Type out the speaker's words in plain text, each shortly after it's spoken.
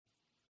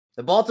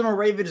The Baltimore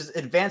Ravens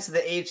advanced to the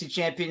AFC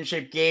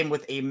Championship game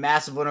with a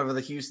massive win over the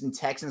Houston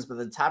Texans. But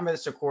at the time of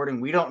this recording,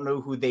 we don't know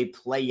who they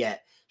play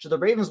yet. Should the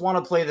Ravens want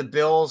to play the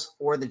Bills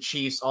or the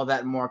Chiefs? All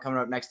that and more coming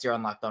up next year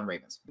on Locked On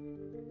Ravens.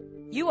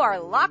 You are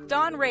Locked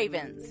On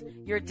Ravens,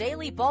 your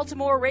daily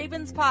Baltimore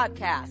Ravens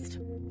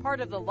podcast. Part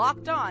of the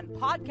Locked On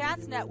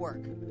Podcast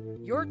Network,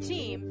 your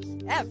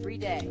team every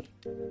day.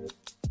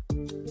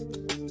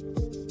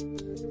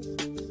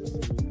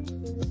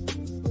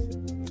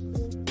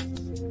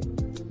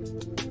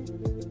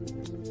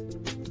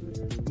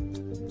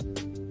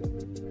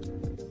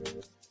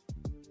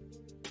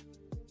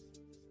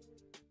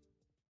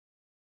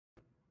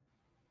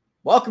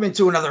 Welcome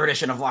into another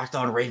edition of Locked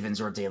On Ravens,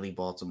 your daily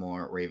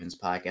Baltimore Ravens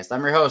podcast.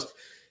 I'm your host,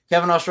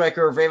 Kevin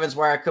Oestreicher of Ravens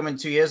Wire, coming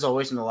to you as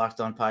always from the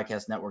Locked On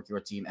Podcast Network, your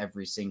team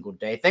every single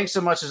day. Thanks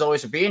so much as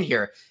always for being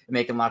here and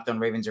making Locked On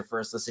Ravens your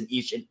first listen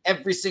each and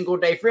every single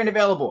day, free and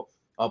available.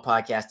 All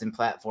podcasting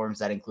platforms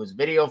that includes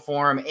video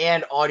form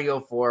and audio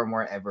form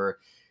wherever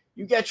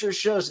you get your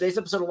shows. Today's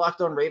episode of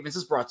Locked On Ravens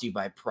is brought to you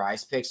by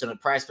Prize Picks. And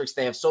at Prize Picks,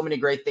 they have so many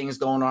great things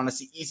going on. It's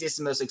the easiest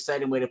and most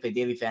exciting way to play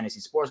daily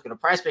fantasy sports. Go to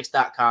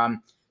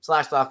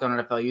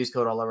prizepicks.com/LockedOnNFL. Use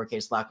code all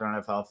lowercase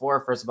LockedOnNFL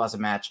for first deposit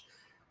match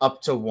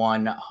up to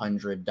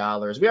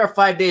 $100. We are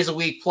 5 days a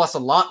week plus a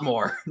lot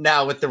more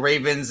now with the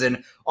Ravens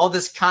and all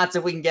this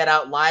content we can get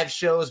out, live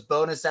shows,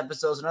 bonus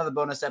episodes. Another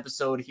bonus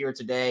episode here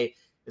today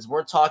is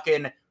we're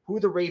talking who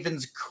the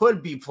Ravens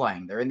could be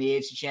playing. They're in the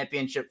AFC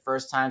Championship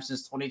first time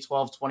since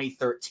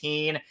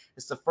 2012-2013.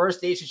 It's the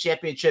first AFC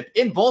Championship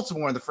in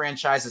Baltimore in the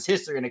franchise's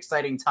history, an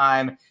exciting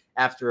time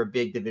after a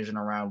big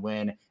divisional round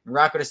win. And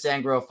Rocco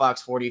DeSangro,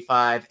 Fox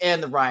 45,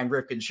 and the Ryan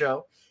Ripken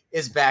Show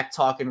is back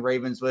talking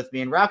Ravens with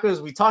me. And Rocco,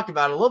 as we talked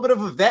about, a little bit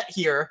of a vet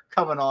here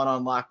coming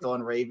on Locked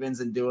On Ravens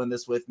and doing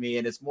this with me.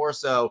 And it's more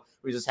so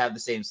we just have the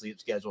same sleep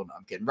schedule. No,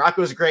 I'm kidding.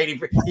 Rocco's great. He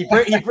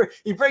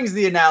brings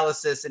the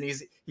analysis, and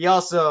he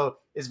also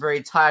is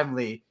very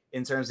timely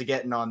in terms of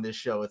getting on this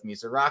show with me.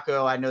 So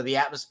Rocco, I know the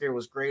atmosphere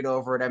was great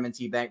over at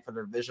M&T Bank for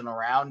the divisional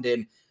round,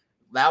 and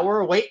now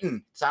we're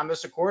waiting. Time of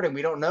this recording,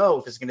 we don't know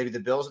if it's going to be the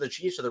Bills or the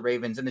Chiefs or the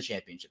Ravens in the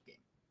championship game.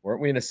 Weren't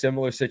we in a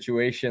similar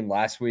situation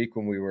last week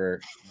when we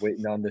were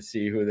waiting on to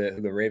see who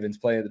the Ravens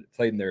played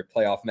in their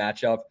playoff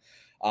matchup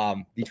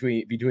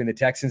between the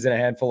Texans and a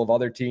handful of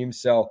other teams?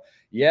 So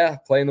yeah,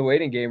 playing the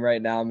waiting game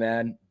right now,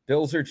 man.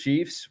 Bills or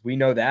Chiefs, we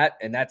know that,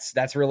 and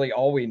that's really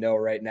all we know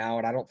right now.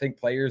 And I don't think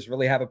players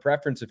really have a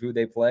preference of who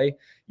they play.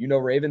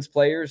 Ravens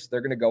players,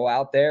 they're going to go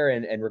out there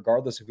and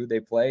regardless of who they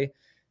play,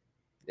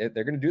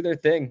 they're going to do their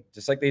thing,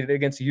 just like they did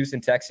against the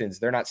Houston Texans.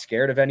 They're not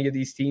scared of any of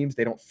these teams.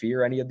 They don't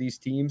fear any of these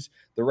teams.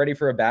 They're ready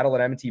for a battle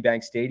at M&T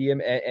Bank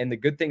Stadium. And the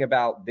good thing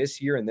about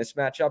this year and this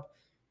matchup,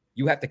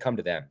 you have to come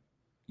to them.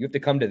 You have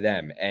to come to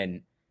them.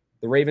 And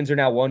the Ravens are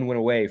now one win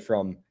away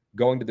from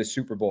going to the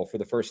Super Bowl for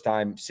the first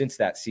time since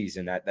that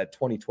season, that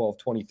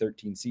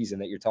 2012-2013 season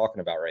that you're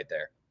talking about right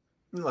there.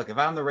 Look, if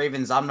I'm the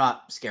Ravens, I'm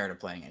not scared of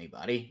playing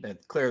anybody. They're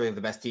clearly the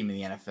best team in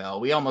the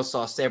NFL. We almost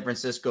saw San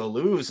Francisco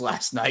lose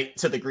last night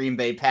to the Green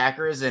Bay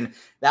Packers, and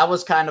that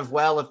was kind of,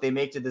 well, if they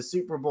make it to the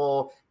Super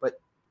Bowl, but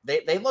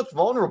they looked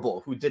vulnerable.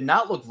 Who did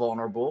not look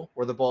vulnerable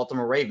were the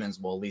Baltimore Ravens.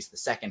 Well, at least the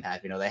second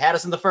half. They had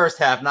us in the first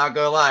half, not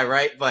gonna lie,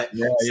 right? But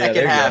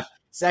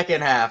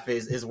second half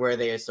is where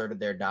they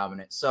asserted their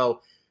dominance. So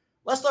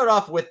let's start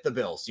off with the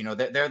Bills.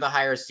 They're the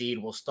higher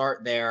seed. We'll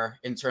start there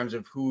in terms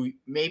of who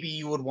maybe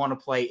you would want to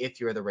play if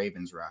you're the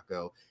Ravens,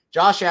 Rocco.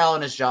 Josh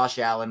Allen is Josh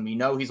Allen. We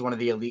know he's one of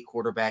the elite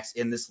quarterbacks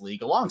in this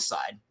league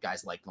alongside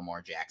guys like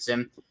Lamar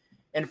Jackson.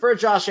 And for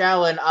Josh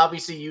Allen,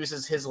 obviously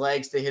uses his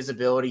legs to his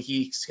ability.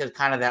 He's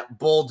kind of that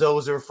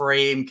bulldozer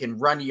frame, can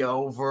run you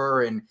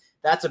over, and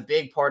that's a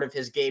big part of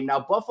his game. Now,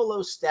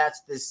 Buffalo's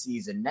stats this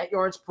season, net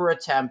yards per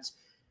attempt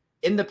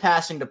in the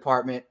passing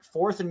department,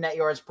 4th in net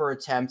yards per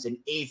attempt and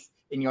 8th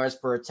in yards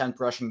per attempt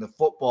rushing the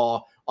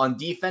football. On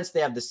defense, they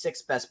have the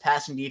 6th best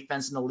passing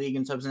defense in the league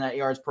in terms of net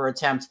yards per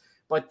attempt,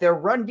 but their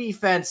run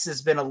defense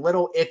has been a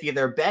little iffy.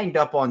 They're banged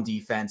up on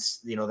defense.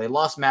 They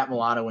lost Matt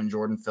Milano and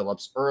Jordan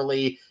Phillips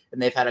early, and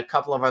they've had a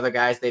couple of other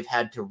guys they've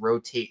had to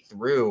rotate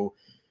through.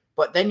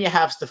 But then you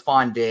have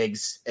Stephon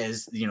Diggs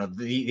as,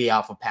 the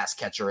alpha pass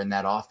catcher in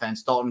that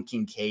offense. Dalton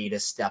Kincaid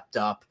has stepped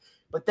up.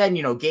 But then,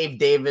 Gabe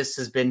Davis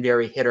has been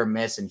very hit or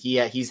miss, and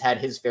he's had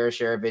his fair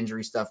share of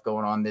injury stuff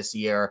going on this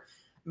year.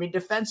 I mean,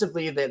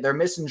 defensively, they're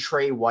missing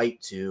Trey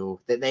White, too.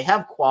 They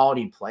have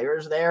quality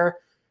players there,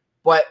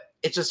 but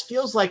it just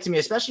feels like to me,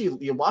 especially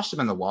you watched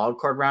them in the wild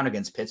card round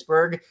against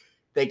Pittsburgh,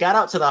 they got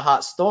out to the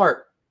hot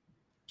start,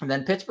 and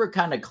then Pittsburgh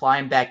kind of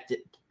climbed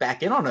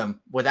back in on them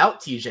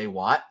without TJ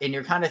Watt, and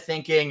you're kind of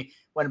thinking,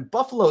 when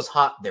Buffalo's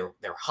hot, they're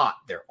hot,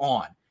 they're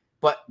on,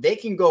 but they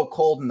can go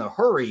cold in a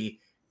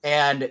hurry,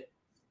 and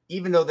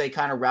even though they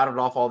kind of routed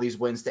off all these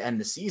wins to end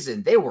the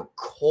season, they were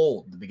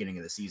cold at the beginning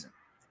of the season.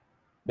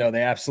 No,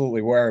 they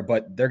absolutely were,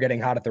 but they're getting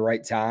hot at the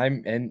right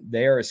time, and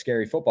they are a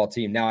scary football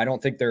team. Now, I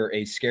don't think they're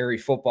a scary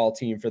football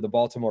team for the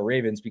Baltimore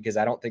Ravens because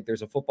I don't think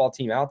there's a football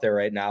team out there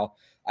right now.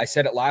 I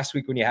said it last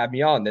week when you had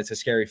me on. That's a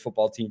scary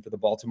football team for the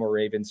Baltimore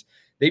Ravens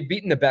they've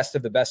beaten the best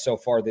of the best so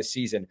far this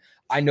season.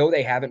 I know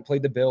they haven't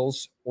played the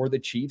Bills or the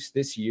Chiefs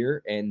this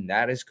year, and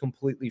that is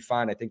completely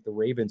fine. I think the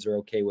Ravens are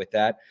okay with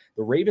that.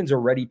 The Ravens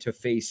are ready to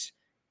face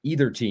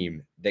either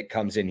team that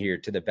comes in here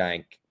to the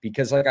bank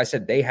because, like I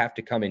said, they have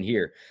to come in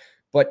here.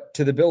 But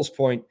to the Bills'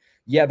 point,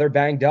 yeah, they're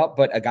banged up,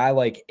 but a guy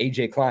like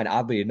A.J. Klein,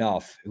 oddly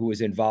enough, who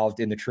was involved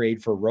in the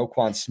trade for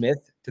Roquan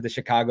Smith to the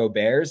Chicago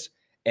Bears,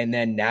 and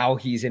then now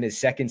he's in his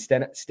second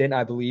stint,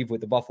 I believe,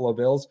 with the Buffalo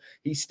Bills.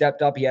 He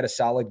stepped up. He had a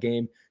solid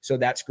game, so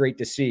that's great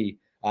to see.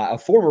 A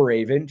former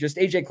Raven, just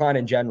A.J. Klein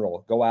in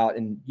general, go out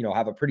and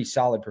have a pretty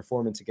solid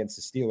performance against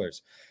the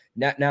Steelers.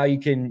 Now you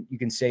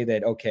can say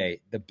that,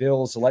 okay, the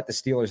Bills let the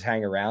Steelers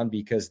hang around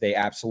because they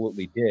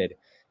absolutely did.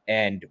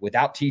 And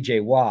without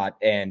T.J. Watt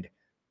and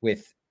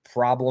with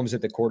problems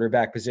at the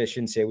quarterback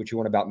position, say what you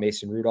want about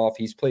Mason Rudolph,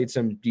 he's played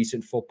some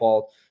decent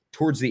football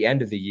towards the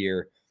end of the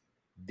year.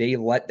 They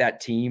let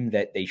that team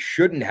that they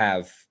shouldn't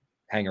have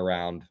hang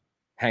around.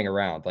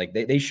 Like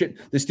the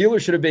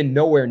Steelers should have been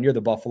nowhere near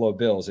the Buffalo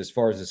Bills as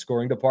far as the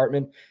scoring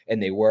department.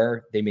 And they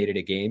made it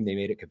a game. They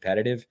made it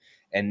competitive.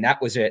 And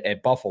that was it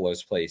at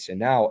Buffalo's place. And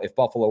now if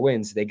Buffalo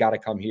wins, they got to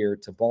come here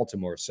to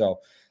Baltimore. So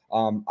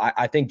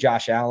I think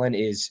Josh Allen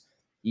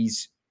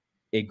he's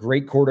a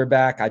great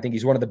quarterback. I think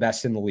he's one of the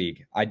best in the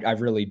league. I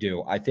really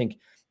do. I think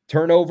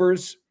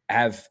turnovers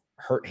have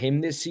hurt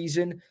him this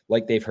season,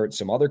 like they've hurt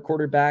some other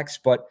quarterbacks,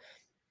 but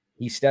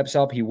he steps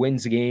up, he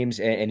wins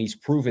games, and he's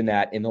proven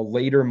that in the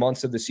later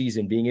months of the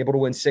season. Being able to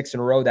win 6 in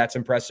a row, that's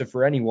impressive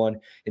for anyone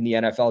in the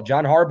NFL.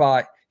 John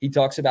Harbaugh, he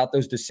talks about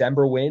those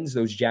December wins,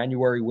 those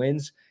January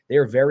wins. They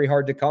are very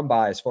hard to come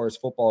by as far as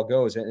football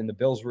goes, and the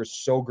Bills were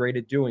so great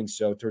at doing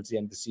so towards the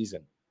end of the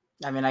season.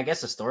 I mean, I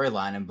guess a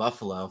storyline in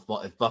Buffalo,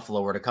 if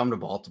Buffalo were to come to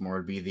Baltimore,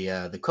 would be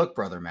the Cook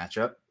brother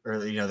matchup, or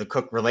the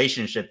Cook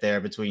relationship there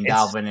between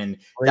Dalvin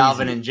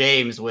and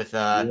James with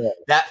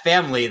that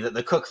family,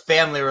 the Cook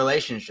family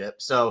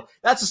relationship. So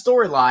that's a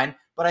storyline.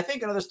 But I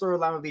think another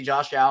storyline would be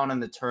Josh Allen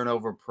and the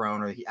turnover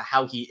prone, or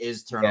how he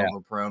is turnover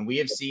prone. We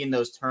have seen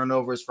those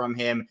turnovers from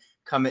him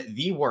come at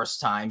the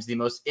worst times, the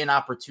most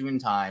inopportune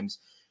times,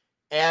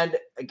 and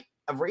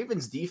a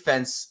Ravens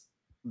defense,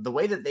 the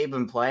way that they've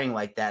been playing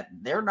like that,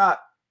 they're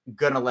not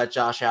going to let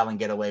Josh Allen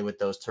get away with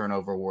those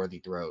turnover-worthy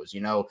throws.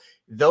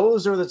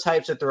 Those are the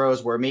types of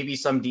throws where maybe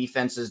some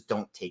defenses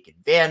don't take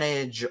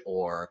advantage,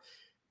 or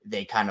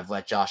they kind of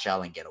let Josh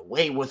Allen get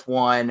away with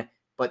one.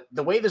 But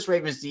the way this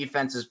Ravens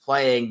defense is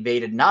playing, they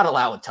did not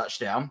allow a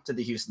touchdown to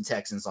the Houston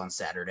Texans on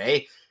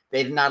Saturday.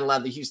 They did not allow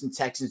the Houston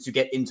Texans to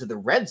get into the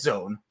red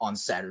zone on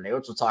Saturday,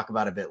 which we'll talk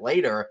about a bit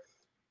later.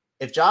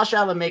 If Josh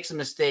Allen makes a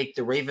mistake,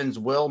 the Ravens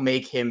will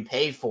make him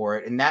pay for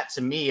it. And that,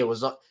 to me,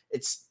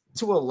 it's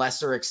to a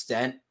lesser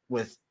extent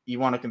with, you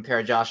want to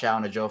compare Josh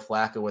Allen to Joe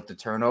Flacco with the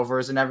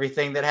turnovers and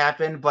everything that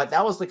happened, but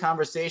that was the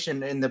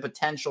conversation in the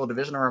potential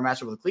divisional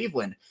matchup with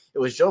Cleveland. It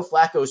was Joe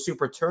Flacco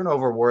super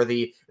turnover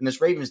worthy, and this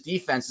Ravens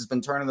defense has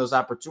been turning those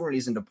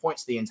opportunities into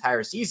points the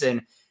entire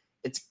season.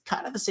 It's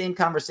kind of the same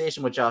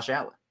conversation with Josh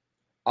Allen.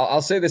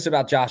 I'll say this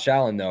about Josh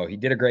Allen, though. He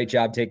did a great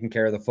job taking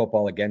care of the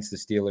football against the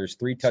Steelers.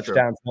 3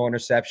 touchdowns, no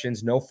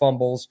interceptions, no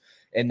fumbles,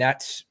 and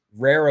that's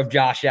rare of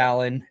Josh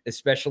Allen,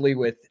 especially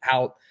with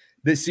how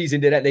this season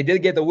they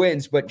did get the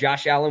wins, but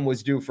Josh Allen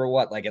was due for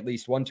at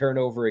least 1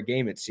 turnover a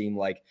game, it seemed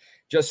like,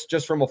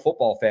 just from a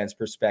football fan's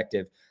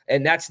perspective.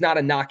 And that's not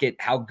a knock at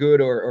how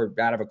good or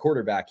bad of a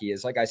quarterback he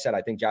is. Like I said,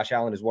 I think Josh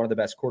Allen is one of the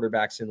best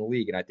quarterbacks in the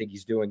league, and I think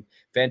he's doing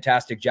a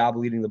fantastic job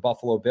leading the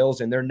Buffalo Bills,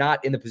 and they're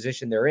not in the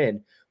position they're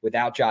in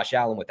without Josh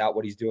Allen, without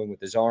what he's doing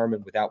with his arm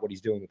and without what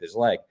he's doing with his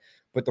leg.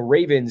 But the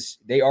Ravens,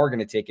 they are going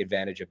to take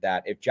advantage of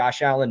that. If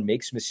Josh Allen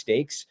makes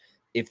mistakes,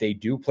 if they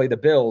do play the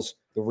Bills,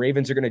 the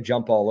Ravens are going to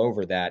jump all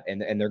over that,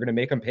 and they're going to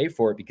make them pay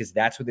for it because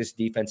that's what this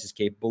defense is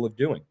capable of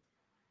doing.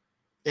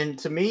 And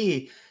to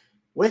me,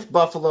 with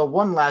Buffalo,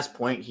 one last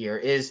point here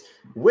is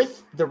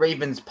with the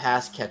Ravens'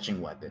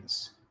 pass-catching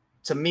weapons.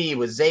 To me,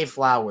 with Zay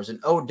Flowers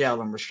and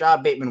Odell and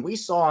Rashad Bateman, we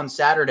saw on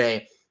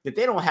Saturday that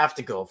they don't have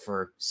to go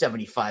for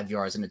 75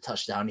 yards and a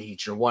touchdown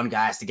each, or one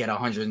guy has to get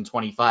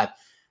 125.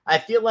 I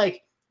feel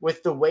like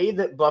with the way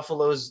that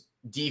Buffalo's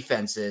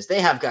defenses, they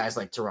have guys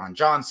like Teron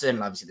Johnson,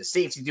 and obviously the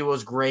safety duo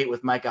is great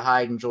with Micah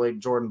Hyde and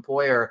Jordan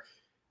Poyer,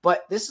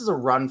 but this is a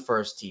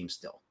run-first team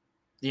still.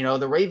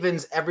 The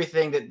Ravens,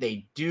 everything that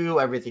they do,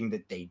 everything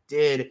that they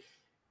did,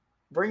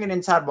 bringing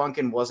in Todd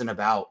Monken wasn't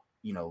about,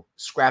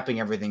 scrapping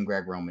everything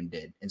Greg Roman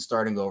did and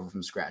starting over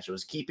from scratch. It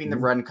was keeping the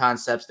run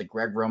concepts that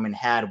Greg Roman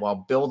had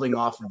while building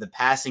off of the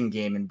passing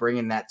game and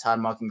bringing that Todd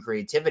Monken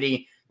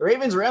creativity. The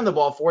Ravens ran the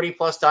ball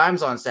 40-plus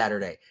times on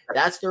Saturday.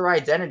 That's their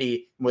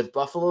identity. With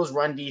Buffalo's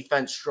run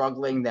defense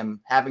struggling,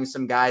 them having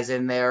some guys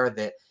in there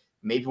that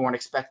maybe weren't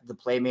expected to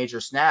play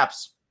major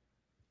snaps.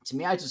 To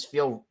me, I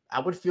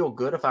would feel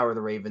good if I were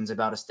the Ravens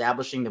about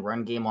establishing the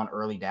run game on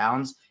early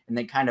downs and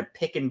then kind of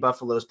picking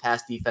Buffalo's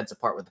pass defense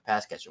apart with the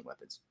pass-catching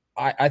weapons.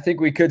 I think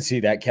we could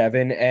see that,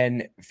 Kevin.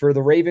 And for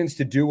the Ravens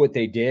to do what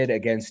they did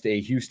against a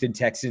Houston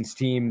Texans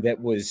team that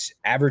was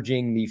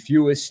averaging the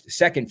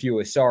second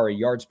fewest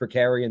yards per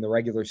carry in the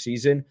regular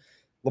season,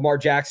 Lamar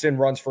Jackson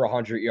runs for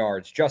 100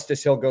 yards.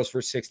 Justice Hill goes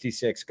for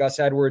 66. Gus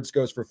Edwards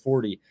goes for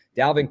 40.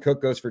 Dalvin Cook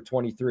goes for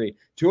 23.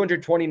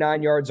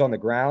 229 yards on the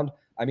ground.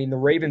 I mean, the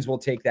Ravens will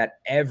take that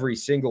every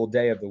single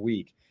day of the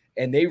week.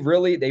 And they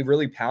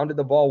really pounded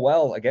the ball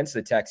well against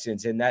the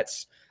Texans. And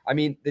that's, I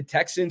mean, the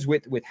Texans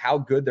with how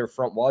good their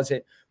front was.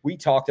 We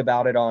talked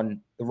about it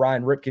on the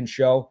Ryan Ripken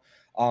show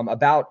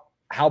about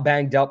how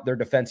banged up their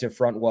defensive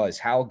front was,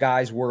 how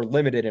guys were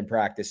limited in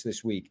practice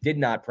this week, did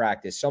not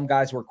practice. Some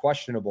guys were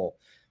questionable.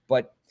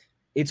 But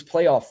it's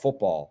playoff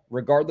football.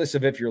 Regardless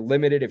of if you're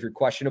limited, if you're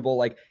questionable,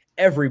 like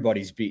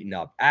everybody's beaten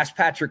up. Ask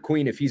Patrick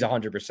Queen if he's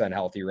 100%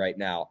 healthy right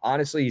now.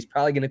 Honestly, he's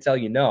probably going to tell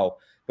you no,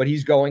 but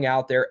he's going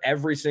out there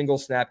every single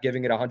snap,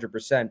 giving it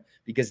 100%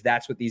 because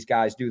that's what these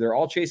guys do. They're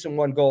all chasing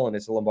one goal, and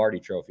it's the Lombardi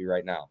Trophy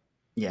right now.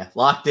 Yeah,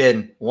 locked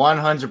in,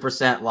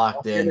 100%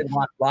 locked in.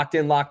 Locked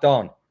in, locked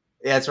on.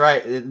 That's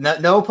right.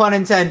 No pun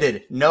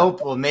intended.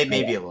 Well,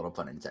 maybe a little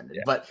pun intended.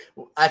 Yeah. But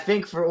I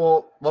think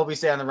for what we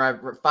say on the right,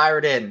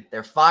 fired in.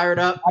 They're fired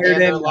up and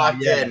they're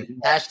locked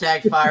in.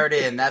 Hashtag fired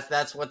in.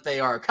 That's what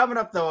they are. Coming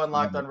up, though, on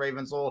Locked on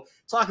Ravens, we'll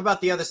talk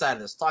about the other side of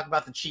this. Talk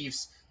about the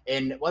Chiefs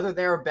and whether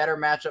they're a better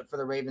matchup for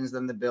the Ravens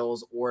than the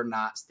Bills or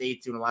not. Stay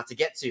tuned. A lot to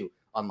get to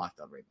on Locked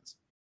on Ravens.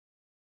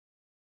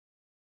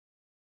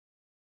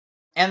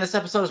 And this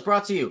episode is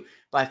brought to you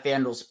by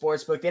FanDuel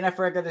Sportsbook. The NFL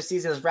regular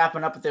season is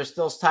wrapping up, but there's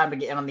still time to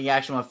get in on the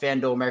action on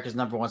FanDuel, America's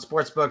 #1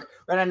 sportsbook.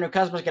 Right now, new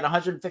customers get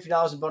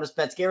 $150 in bonus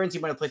bets.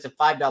 Guaranteed when you place a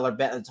 $5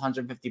 bet, that's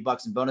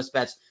 $150 in bonus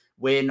bets,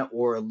 win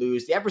or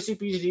lose. The app is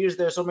super easy to use.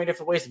 There's so many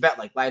different ways to bet,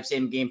 like live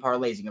same-game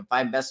parlays. You can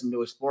find best in the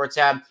new Explore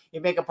tab. You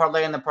make a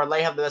parlay in the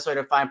Parlay Hub, the best way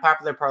to find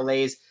popular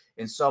parlays,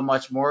 and so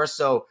much more.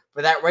 So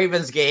for that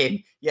Ravens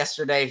game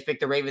yesterday, pick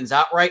the Ravens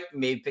outright.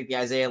 Maybe pick the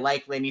Isaiah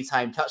Likely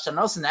anytime touchdown.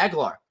 Nelson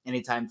Aguilar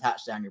anytime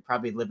touchdown. You're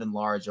probably living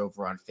large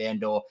over on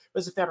FanDuel.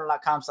 Visit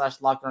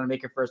FanDuel.com/locked on and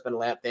make your first bet a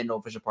layup. FanDuel,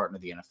 official partner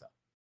of the NFL.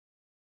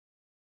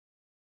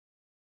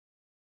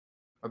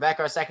 We're back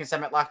our second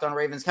segment, Locked on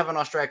Ravens. Kevin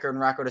Oestreicher and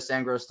Rocco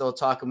DeSangro still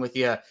talking with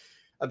you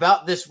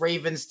about this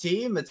Ravens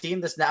team, a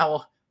team that's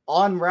now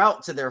en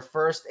route to their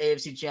first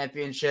AFC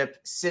championship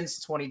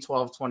since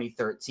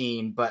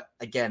 2012-2013. But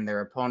again,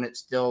 their opponent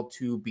still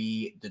to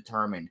be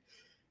determined.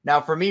 Now,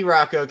 for me,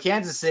 Rocco,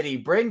 Kansas City,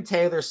 bring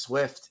Taylor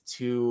Swift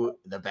to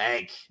the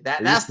bank.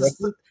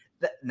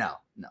 No,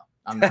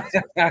 I'm not.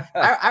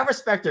 I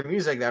respect her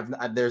music.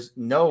 There's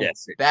no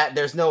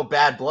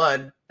bad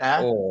blood.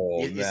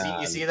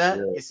 You see that?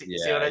 Yeah, you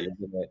see what I?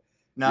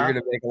 No? You're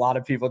gonna make a lot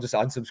of people just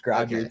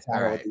unsubscribe to your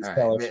channel. All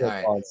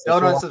right.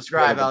 Don't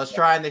unsubscribe. I was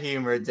trying the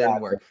humor. It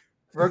didn't work.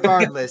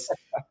 Regardless,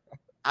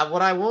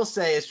 what I will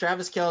say is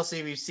Travis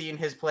Kelce, we've seen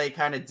his play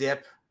kind of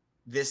dip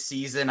this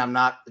season. I'm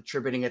not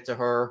attributing it to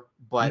her,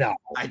 but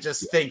I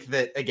just think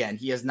that, again,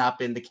 he has not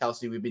been the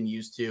Kelce we've been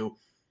used to.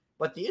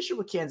 But the issue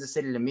with Kansas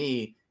City to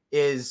me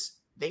is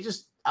they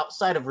just,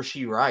 outside of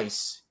Rashee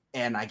Rice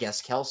and I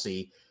guess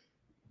Kelce,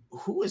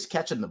 who is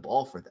catching the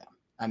ball for them?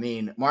 I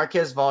mean,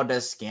 Marquez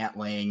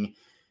Valdez-Scantling,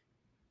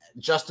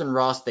 Justin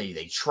Ross, they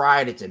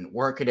tried. It didn't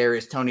work.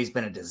 Kadarius Toney's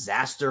been a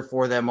disaster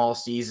for them all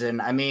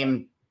season. I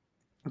mean,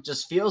 it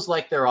just feels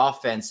like their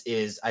offense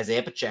is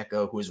Isaiah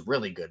Pacheco, who is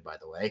really good, by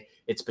the way.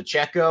 It's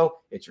Pacheco,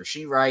 it's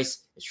Rashee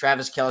Rice, it's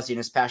Travis Kelce, and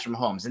it's Patrick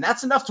Mahomes. And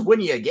that's enough to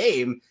win you a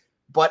game.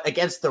 But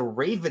against the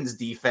Ravens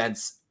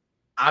defense,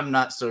 I'm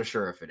not so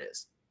sure if it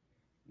is.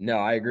 No,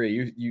 I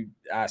agree. You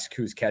ask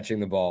who's catching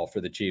the ball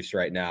for the Chiefs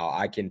right now.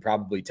 I can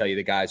probably tell you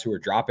the guys who are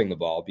dropping the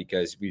ball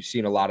because we've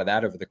seen a lot of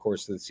that over the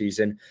course of the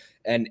season.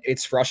 And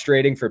it's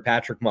frustrating for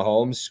Patrick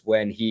Mahomes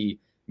when he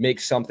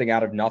makes something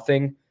out of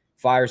nothing,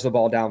 fires the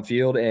ball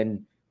downfield,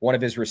 and one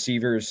of his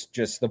receivers,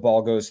 just the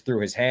ball goes through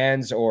his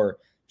hands, or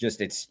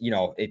just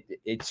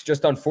it's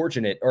just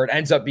unfortunate, or it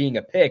ends up being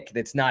a pick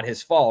that's not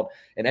his fault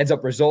and ends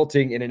up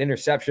resulting in an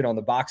interception on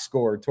the box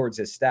score towards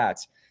his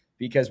stats.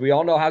 Because we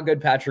all know how good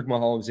Patrick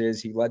Mahomes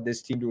is. He led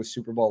this team to a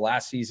Super Bowl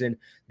last season.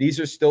 These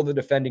are still the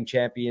defending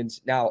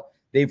champions. Now,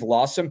 they've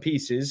lost some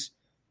pieces.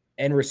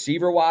 And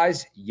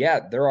receiver-wise,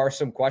 there are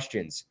some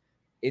questions.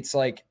 It's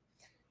like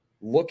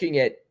looking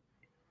at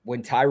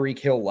when Tyreek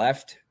Hill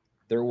left,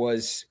 there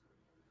was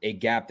a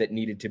gap that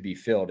needed to be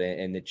filled.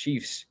 And the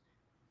Chiefs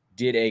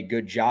did a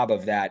good job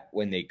of that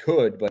when they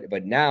could.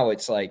 But now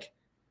it's like,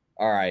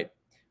 all right,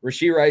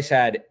 Rashee Rice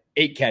had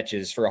 8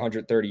 catches for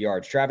 130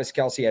 yards. Travis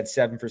Kelce had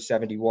 7 for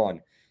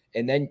 71.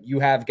 And then you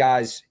have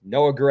guys,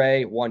 Noah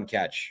Gray, 1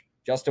 catch.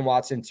 Justin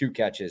Watson, 2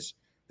 catches.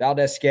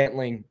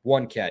 Valdez-Scantling,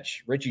 1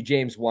 catch. Richie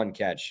James, 1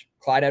 catch.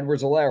 Clyde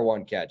Edwards-Helaire,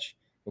 1 catch.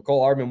 Mecole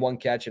Hardman, 1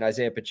 catch. And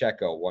Isaiah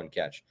Pacheco, 1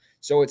 catch.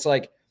 So it's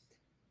like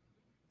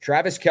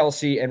Travis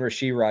Kelce and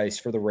Rashee Rice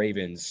for the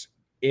Ravens.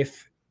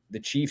 If the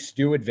Chiefs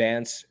do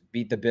advance,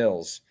 beat the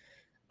Bills,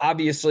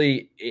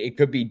 obviously, it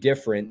could be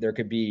different. There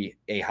could be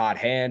a hot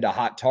hand, a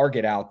hot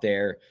target out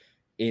there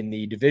in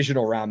the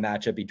divisional round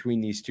matchup between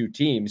these two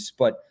teams.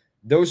 But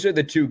those are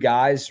the two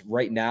guys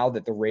right now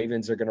that the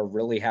Ravens are going to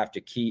really have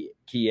to key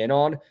in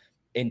on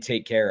and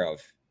take care of.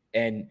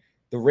 And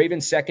the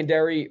Ravens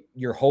secondary,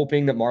 you're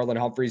hoping that Marlon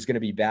Humphrey is going to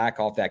be back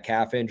off that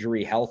calf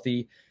injury,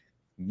 healthy.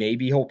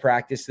 Maybe he'll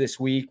practice this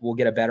week. We'll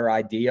get a better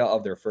idea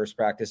of their first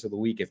practice of the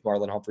week if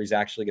Marlon Humphrey's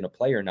actually going to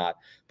play or not.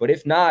 But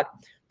if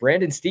not,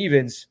 Brandon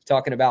Stevens,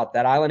 talking about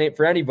that island ain't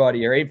for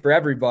anybody or ain't for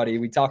everybody.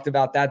 We talked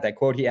about that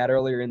quote he had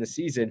earlier in the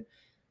season.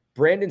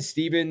 Brandon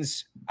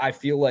Stevens, I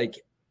feel like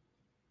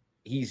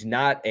he's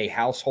not a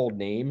household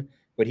name,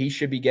 but he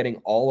should be getting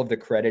all of the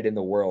credit in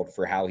the world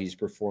for how he's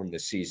performed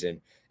this season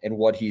and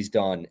what he's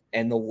done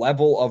and the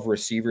level of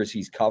receivers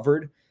he's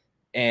covered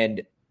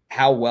and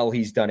how well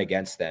he's done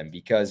against them.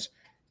 Because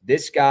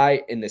this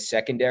guy in the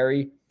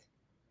secondary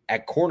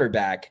at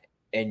cornerback,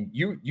 and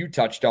you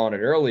touched on it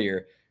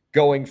earlier,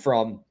 going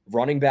from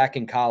running back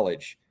in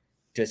college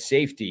to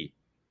safety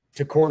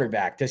to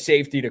cornerback to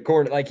safety to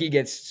corner, like he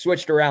gets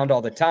switched around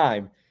all the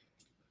time.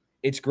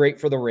 It's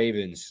great for the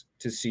Ravens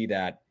to see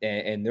that,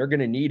 and they're going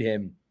to need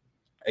him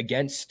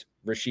against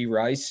Rashee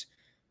Rice.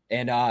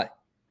 And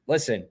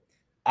listen,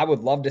 I would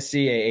love to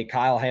see a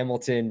Kyle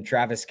Hamilton,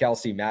 Travis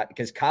Kelce, Matt,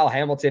 because Kyle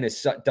Hamilton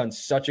has done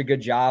such a good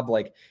job.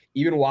 Like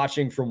even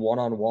watching from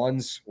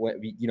one-on-ones,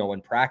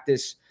 when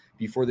practice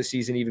before the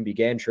season even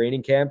began,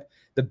 training camp,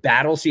 the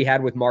battles he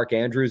had with Mark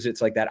Andrews,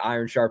 it's like that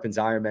iron sharpens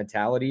iron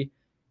mentality.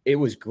 It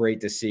was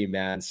great to see,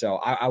 man. So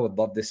I would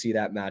love to see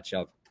that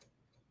matchup.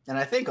 And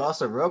I think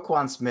also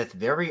Roquan Smith,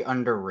 very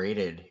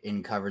underrated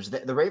in coverage.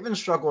 The Ravens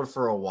struggled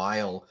for a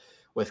while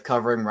with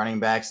covering running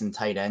backs and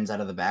tight ends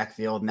out of the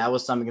backfield, and that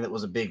was something that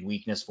was a big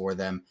weakness for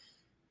them.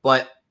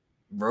 But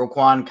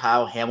Roquan,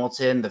 Kyle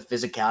Hamilton, the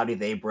physicality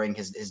they bring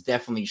has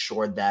definitely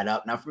shored that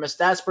up. Now, from a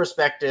stats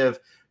perspective,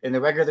 in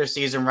the regular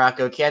season,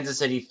 Rocco, Kansas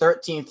City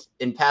 13th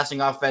in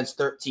passing offense,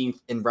 13th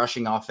in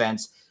rushing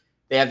offense.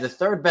 They have the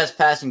third best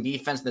passing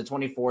defense and the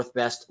 24th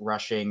best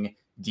rushing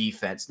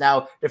defense.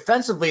 Now,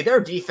 defensively, their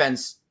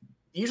defense,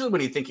 usually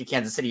when you think of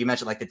Kansas City, you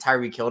mentioned like the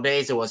Tyreek Hill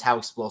days, it was how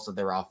explosive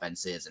their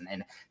offense is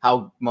and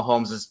how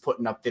Mahomes is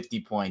putting up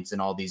 50 points in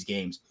all these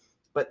games.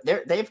 But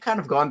they've kind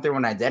of gone through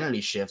an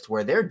identity shift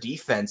where their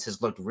defense has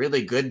looked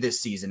really good this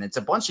season. It's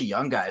a bunch of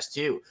young guys,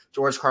 too.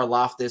 George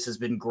Karlaftis has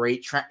been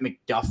great. Trent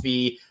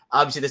McDuffie.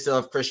 Obviously, they still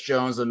have Chris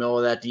Jones in the middle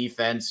of that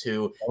defense,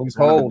 who is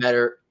one of the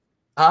better.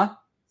 Huh?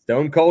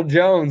 Stone Cold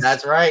Jones.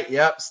 That's right.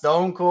 Yep.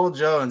 Stone Cold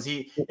Jones.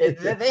 They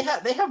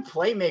have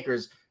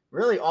playmakers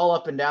really all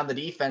up and down the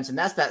defense, and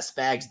that's that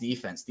Spags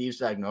defense, Steve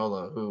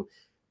Spagnuolo, who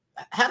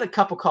had a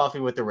cup of coffee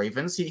with the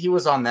Ravens. He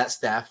was on that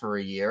staff for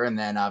a year and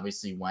then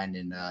obviously went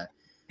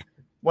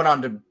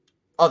on to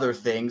other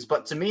things.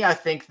 But to me, I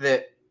think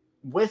that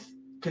with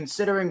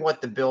considering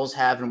what the Bills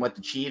have and what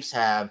the Chiefs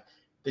have,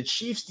 the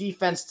Chiefs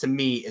defense to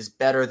me is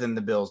better than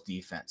the Bills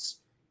defense.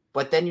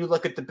 But then you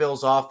look at the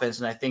Bills offense,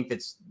 and I think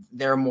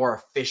they're more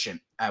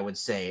efficient, I would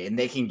say, and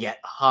they can get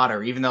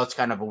hotter, even though it's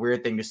kind of a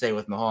weird thing to say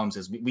with Mahomes,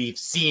 is we've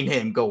seen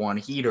him go on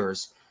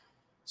heaters.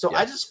 So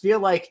I just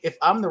feel like if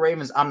I'm the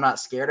Ravens, I'm not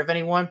scared of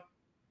anyone,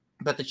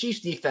 but the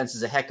Chiefs defense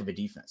is a heck of a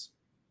defense.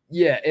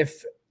 Yeah,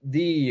 if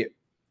the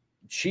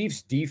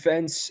Chiefs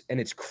defense, and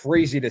it's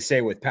crazy to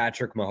say with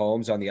Patrick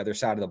Mahomes on the other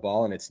side of the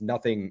ball, and it's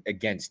nothing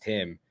against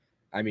him.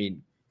 I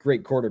mean,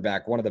 great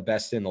quarterback, one of the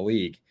best in the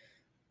league.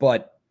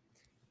 But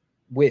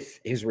with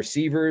his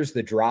receivers,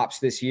 the drops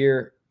this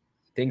year,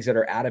 things that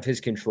are out of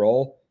his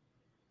control,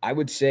 I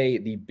would say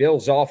the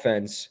Bills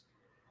offense,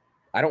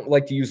 I don't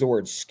like to use the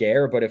word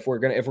scare, but if we're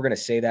gonna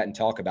say that and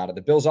talk about it,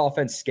 the Bills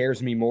offense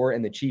scares me more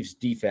and the Chiefs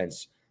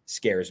defense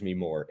scares me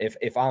more.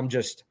 If I'm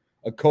just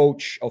a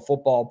coach, a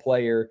football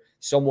player,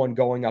 someone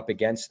going up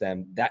against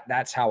them,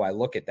 that's how I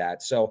look at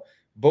that. So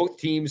both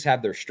teams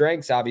have their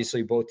strengths.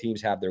 Obviously, both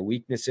teams have their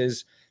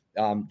weaknesses.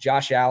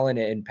 Josh Allen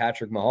and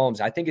Patrick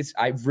Mahomes,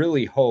 I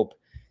really hope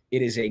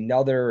it is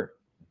another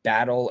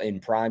battle in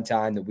prime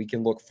time that we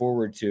can look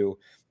forward to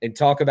and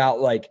talk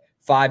about like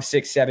 5,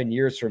 6, 7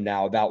 years from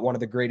now about one of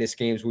the greatest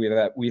games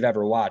we've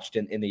ever watched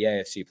in the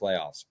AFC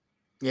playoffs.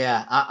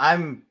 Yeah,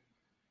 I'm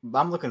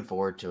looking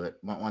forward to it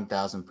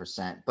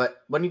 1,000%. But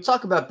when you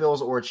talk about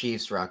Bills or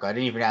Chiefs, Rocco, I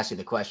didn't even ask you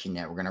the question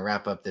yet. We're going to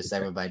wrap up this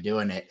segment by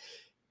doing it.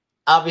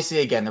 Obviously,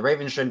 again, the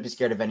Ravens shouldn't be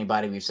scared of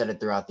anybody. We've said it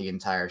throughout the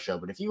entire show.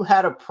 But if you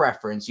had a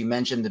preference, you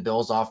mentioned the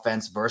Bills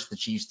offense versus the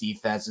Chiefs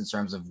defense in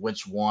terms of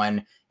which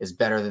one is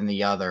better than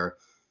the other.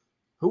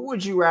 Who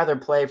would you rather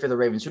play for the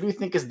Ravens? Who do you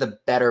think is the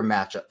better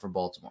matchup for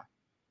Baltimore?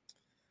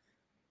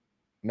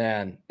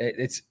 Man,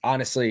 it's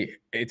honestly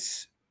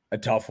a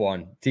tough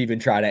one to even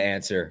try to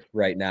answer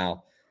right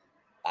now.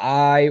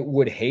 I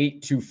would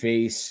hate to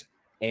face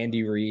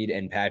Andy Reid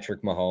and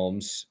Patrick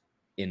Mahomes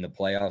in the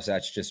playoffs.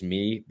 That's just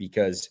me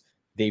because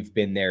they've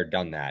been there,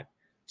 done that.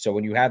 So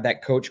when you have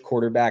that coach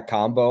quarterback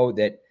combo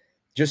that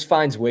just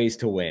finds ways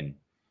to win,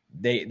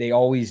 they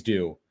always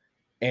do.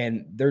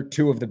 And they're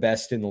two of the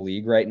best in the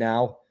league right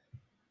now.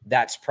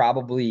 That's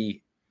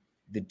probably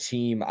the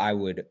team I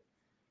would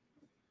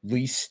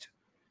least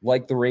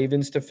like the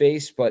Ravens to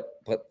face. But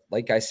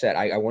like I said,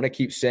 I want to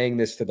keep saying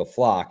this to the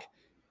flock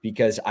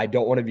because I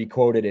don't want to be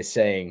quoted as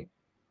saying,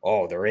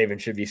 oh, the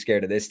Ravens should be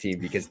scared of this team,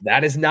 because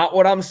that is not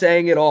what I'm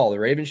saying at all. The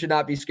Ravens should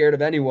not be scared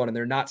of anyone, and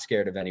they're not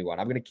scared of anyone.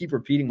 I'm going to keep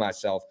repeating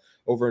myself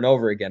over and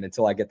over again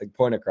until I get the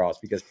point across,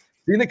 because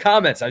in the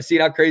comments, I've seen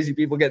how crazy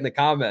people get in the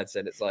comments,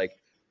 and it's like,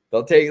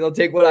 They'll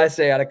take what I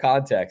say out of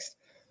context.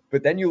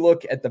 But then you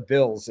look at the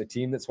Bills, a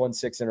team that's won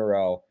 6 in a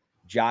row.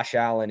 Josh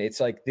Allen, it's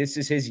like this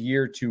is his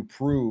year to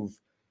prove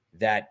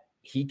that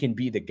he can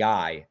be the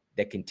guy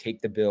that can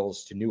take the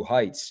Bills to new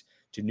heights,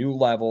 to new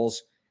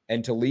levels,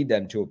 and to lead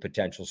them to a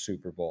potential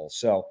Super Bowl.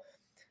 So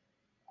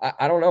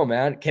I don't know,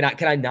 man. Can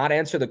I not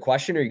answer the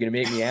question, or are you going to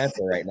make me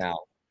answer right now?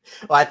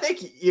 Well, I think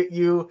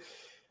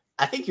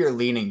I think you're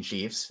leaning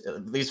Chiefs,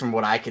 at least from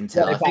what I can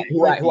tell.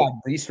 Who I'd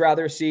least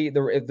rather see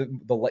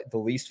the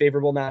least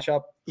favorable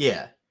matchup.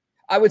 Yeah,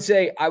 I would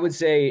say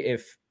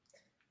if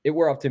it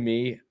were up to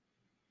me,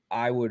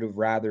 I would have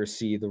rather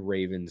see the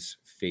Ravens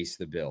face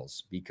the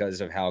Bills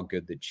because of how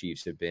good the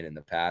Chiefs have been in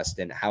the past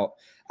and how,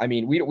 I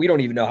mean, we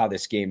don't even know how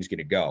this game is going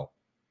to go.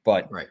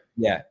 But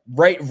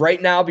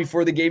right now,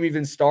 before the game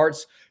even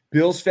starts,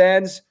 Bills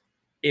fans,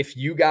 if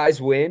you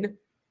guys win,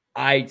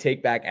 I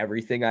take back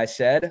everything I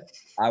said.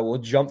 I will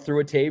jump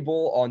through a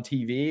table on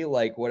TV,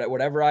 like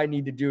whatever I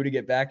need to do to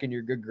get back in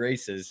your good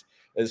graces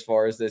as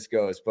far as this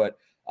goes. But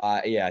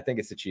I think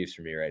it's the Chiefs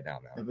for me right now,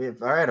 man.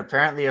 All right.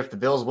 Apparently, if the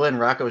Bills win,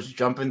 Rocco's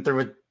jumping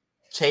through a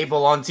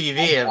table on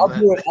TV.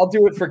 I'll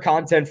do it for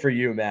content for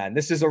you, man.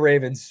 This is a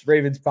Ravens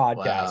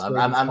podcast.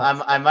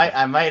 Wow.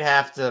 I might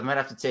have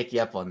to take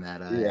you up on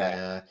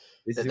that.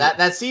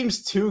 That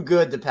seems too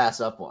good to pass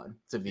up on,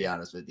 to be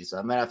honest with you. So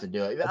I might have to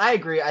do it. But I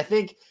agree. I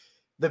think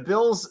the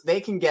Bills,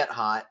 they can get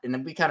hot,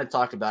 and we kind of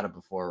talked about it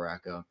before,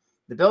 Rocco.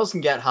 The Bills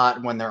can get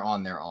hot when they're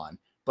on.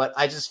 But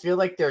I just feel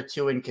like they're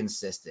too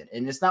inconsistent.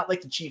 And it's not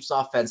like the Chiefs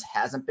offense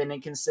hasn't been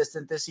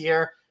inconsistent this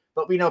year,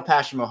 but we know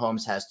Patrick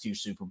Mahomes has 2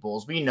 Super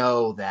Bowls. We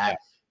know that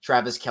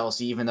Travis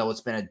Kelce, even though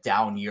it's been a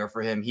down year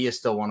for him, he is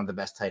still one of the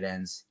best tight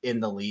ends in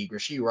the league.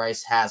 Rashee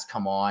Rice has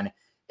come on.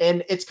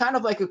 And it's kind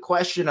of like a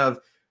question of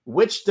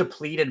which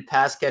depleted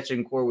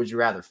pass-catching core would you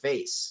rather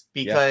face?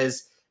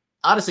 Because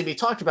honestly, we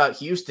talked about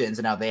Houston's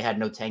and how they had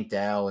no Tank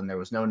Dell and there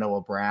was no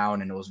Noah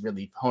Brown and it was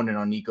really honing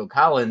on Nico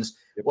Collins.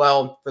 Yep.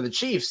 Well, for the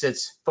Chiefs,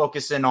 it's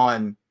focusing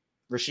on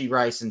Rashee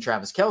Rice and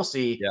Travis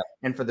Kelce. Yep.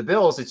 And for the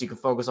Bills, it's you can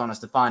focus on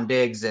Stephon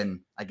Diggs and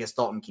I guess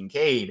Dalton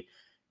Kincaid.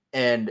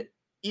 And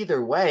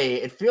either way,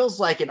 it feels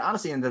like, and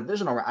honestly, in the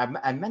divisional round,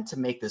 I meant to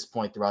make this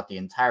point throughout the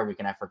entire week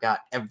and I forgot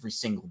every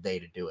single day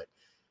to do it.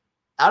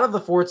 Out of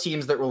the 4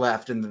 teams that were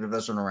left in the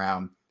divisional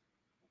round,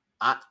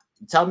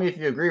 tell me if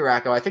you agree,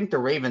 Rocco. I think the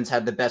Ravens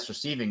had the best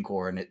receiving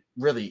core, and it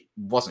really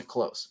wasn't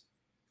close.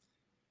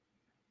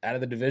 Out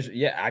of the division,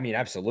 yeah, I mean,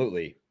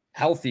 absolutely.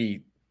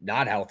 Healthy,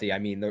 not healthy. I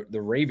mean,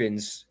 the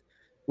Ravens,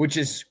 which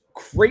is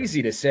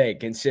crazy to say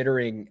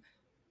considering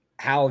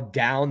how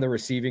down the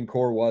receiving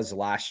core was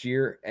last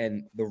year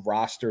and the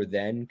roster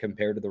then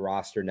compared to the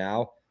roster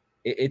now,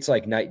 it's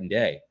like night and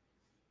day.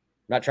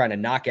 I'm not trying to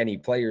knock any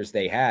players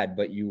they had,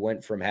 but you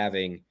went from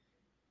having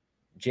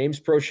James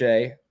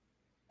Prochet,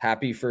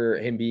 happy for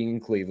him being in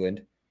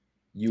Cleveland.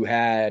 You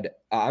had,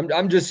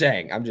 I'm just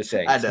saying. I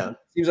know.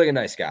 Seems like a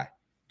nice guy,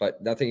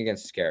 but nothing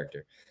against his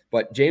character.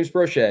 But James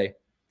Prochet,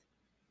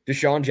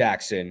 Deshaun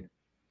Jackson,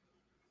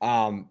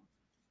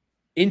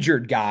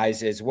 injured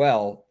guys as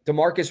well.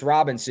 Demarcus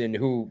Robinson,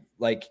 who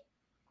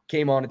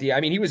came on at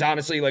he was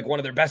honestly one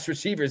of their best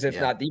receivers, if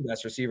not the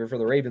best receiver for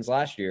the Ravens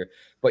last year.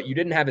 But you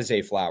didn't have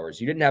Isaiah Flowers.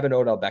 You didn't have an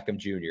Odell Beckham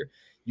Jr.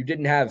 You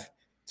didn't have,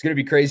 it's going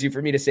to be crazy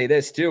for me to say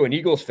this too, and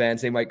Eagles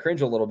fans, they might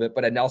cringe a little bit,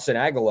 but a Nelson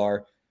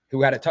Aguilar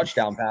who had a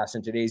touchdown pass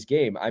in today's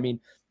game. I mean,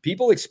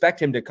 people expect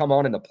him to come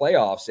on in the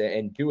playoffs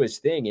and do his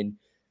thing. And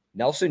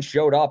Nelson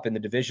showed up in the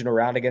divisional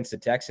round against the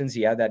Texans.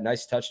 He had that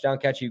nice touchdown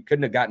catch. He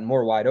couldn't have gotten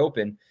more wide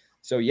open.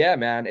 So yeah,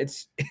 man, it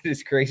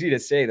is crazy to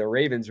say the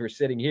Ravens were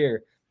sitting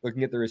here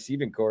looking at the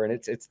receiving core, and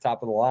it's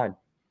top of the line.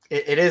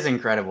 It is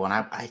incredible, and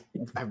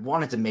I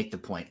wanted to make the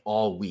point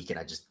all week, and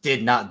I just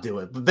did not do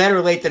it. But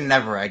better late than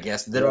never, I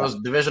guess. The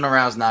divisional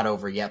round's not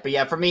over yet. But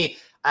yeah, for me,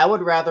 I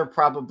would rather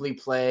probably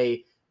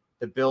play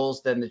the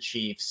Bills than the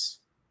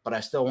Chiefs, but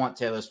I still want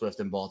Taylor Swift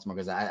in Baltimore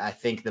because I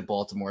think that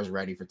Baltimore is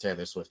ready for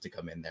Taylor Swift to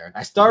come in there.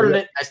 I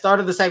started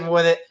the segment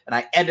with it, and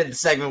I ended the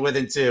segment with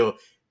it too.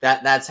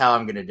 That's how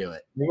I'm gonna do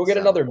it. We'll get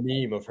another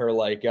meme of her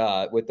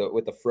with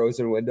the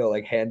frozen window,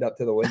 hand up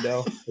to the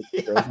window.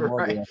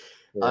 Right.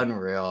 Yeah.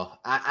 Unreal.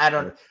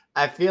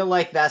 I feel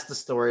like that's the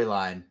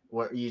storyline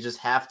where you just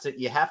have to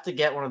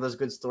get one of those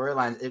good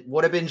storylines. It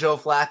would have been Joe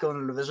Flacco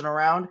in the divisional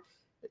round.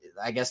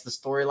 I guess the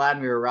storyline,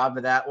 we were robbed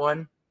of that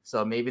one.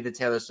 So maybe the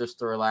Taylor Swift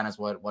storyline is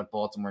what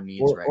Baltimore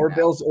needs now.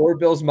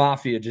 Bills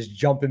Mafia just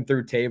jumping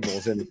through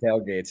tables in the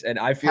tailgates. And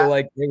I feel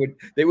like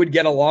they would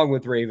get along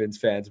with Ravens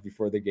fans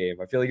before the game.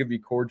 I feel like it'd be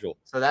cordial.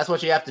 So that's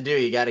what you have to do.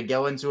 You got to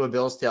go into a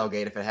Bills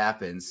tailgate if it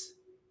happens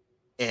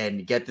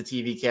and get the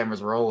TV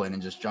cameras rolling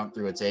and just jump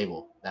through a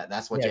table.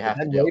 That's what you have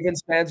to do.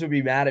 Ravens fans would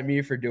be mad at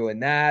me for doing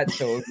that.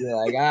 So it would be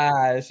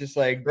it's just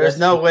there's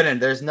no winning.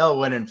 There's no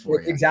winning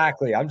for you.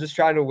 Exactly. I'm just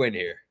trying to win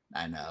here.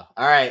 I know.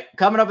 All right.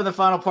 Coming up in the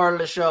final part of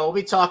the show, we'll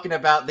be talking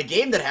about the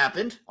game that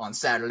happened on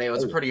Saturday. It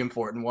was a pretty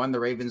important one. The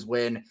Ravens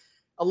win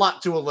a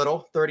lot to a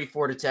little,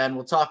 34-10.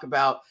 We'll talk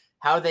about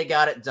how they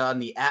got it done,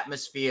 the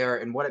atmosphere,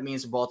 and what it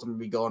means for Baltimore to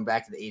be going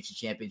back to the AFC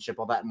Championship.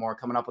 All that and more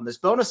coming up on this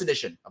bonus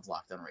edition of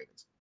Locked On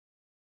Ravens.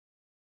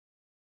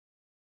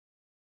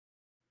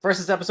 First,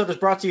 this episode is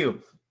brought to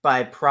you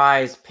by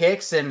Prize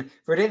Picks. And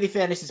for daily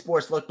fantasy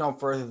sports, look no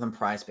further than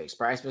Prize Picks.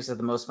 Prize Picks is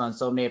the most fun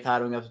so many have had,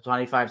 doing up to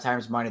 25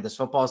 times money this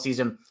football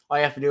season. All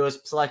you have to do is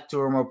select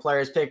 2 or more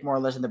players, pick more or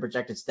less than the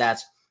projected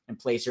stats, and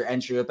place your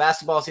entry. With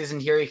basketball season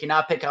here, you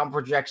cannot pick combo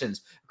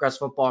projections across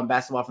football and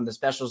basketball from the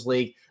Specials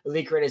League. The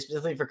league created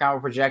specifically for combo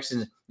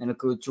projections and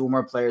include 2 or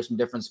more players from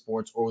different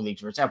sports or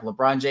leagues. For example,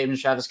 LeBron James and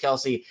Travis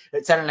Kelce, a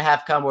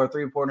 10.5 combo or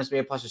 3-pointers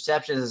made plus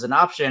receptions is an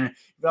option. If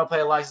you don't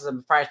play a license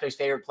of Prize Picks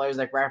favorite players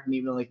like Rapper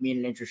Meatman, like me,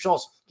 and Andrew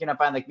Schultz, you cannot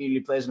find the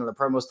community players under the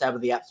promos tab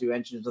of the app to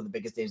entries of the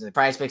biggest names of the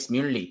Prize Picks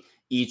community.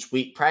 Each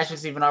week, Prize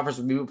Picks even offers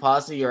reboot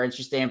policy or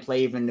entry stay and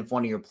play even if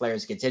one of your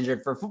players gets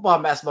injured. For football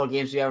and basketball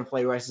games, if you haven't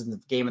played races in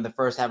the game in the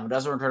first half and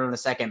doesn't return in the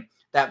second,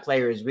 that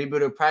player is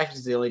rebooted. Prize Picks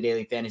is the only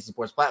daily fantasy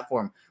sports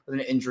platform with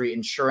an injury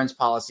insurance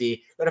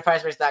policy. Go to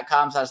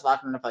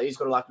prizepicks.com/LockedOnNFL. Use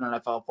code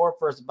LockedOnNFL for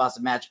first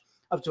deposit match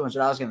up to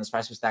 $100. Again, that's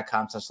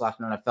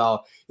prizepicks.com/LockedOnNFL.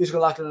 Use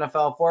code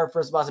LockedOnNFL for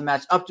first deposit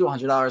match up to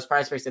 $100.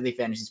 Prize Picks, daily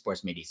fantasy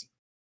sports made easy.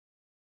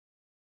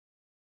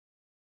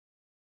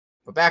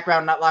 For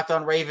background, not Locked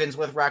On Ravens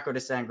with Rocco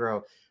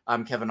DeSangro.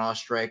 I'm Kevin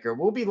Ostreicher.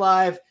 We'll be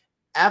live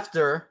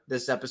after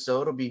this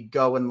episode. We'll be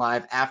going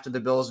live after the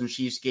Bills and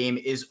Chiefs game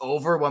is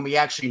over, when we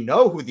actually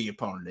know who the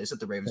opponent is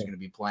that the Ravens are going to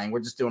be playing. We're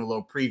just doing a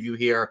little preview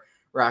here,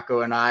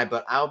 Rocco and I,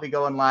 but I'll be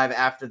going live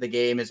after the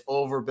game is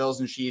over,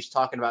 Bills and Chiefs,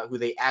 talking about who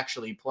they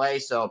actually play.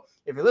 So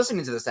if you're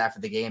listening to this after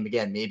the game,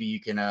 again, maybe you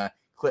can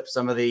clip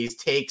some of these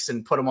takes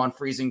and put them on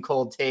freezing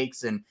cold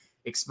takes and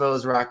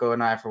expose Rocco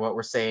and I for what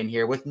we're saying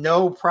here with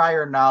no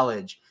prior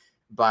knowledge,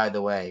 by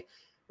the way.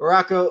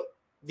 Rocco,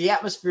 the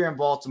atmosphere in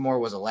Baltimore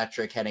was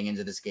electric heading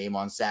into this game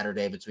on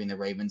Saturday between the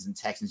Ravens and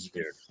Texans. You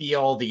could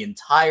feel the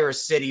entire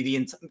city, the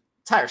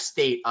entire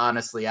state,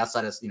 honestly,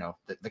 outside of,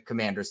 the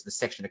Commanders, the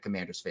section of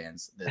Commanders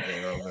fans that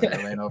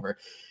they ran over.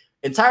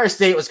 Entire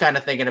state was kind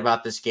of thinking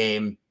about this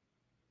game,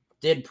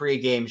 did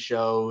pregame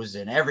shows,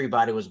 and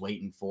everybody was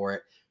waiting for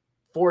it.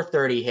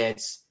 4:30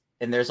 hits,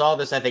 and there's all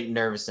this, I think,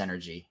 nervous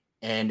energy.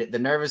 And the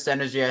nervous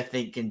energy, I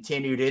think,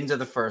 continued into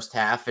the first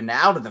half and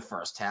out of the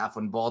first half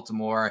when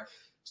Baltimore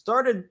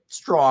started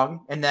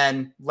strong and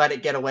then let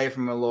it get away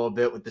from a little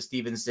bit with the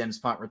Steven Sims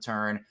punt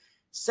return.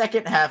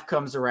 Second half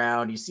comes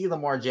around. You see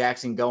Lamar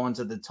Jackson go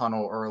into the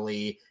tunnel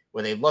early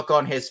with a look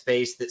on his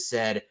face that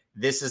said,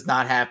 this is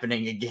not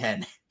happening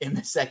again in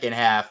the second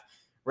half.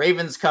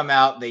 Ravens come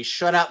out. They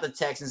shut out the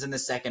Texans in the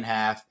second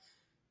half.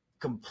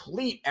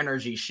 Complete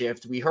energy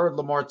shift. We heard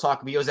Lamar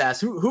talk. He was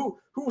asked, who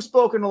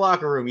spoke in the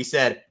locker room? He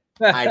said,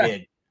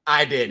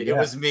 I did. Yeah. It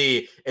was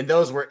me. And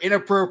those were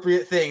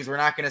inappropriate things. We're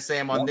not going to say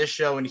them on this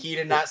show. And he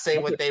did not say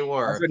what they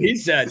were. That's what he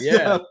said.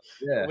 Yeah. So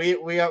yeah.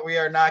 We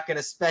are not going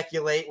to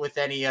speculate with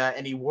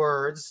any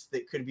words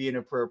that could be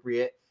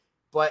inappropriate,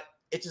 but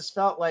it just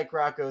felt like,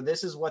 Rocco,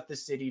 this is what the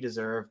city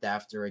deserved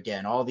after,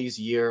 again, all these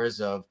years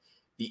of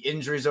the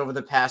injuries over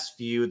the past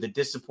few, the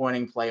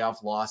disappointing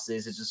playoff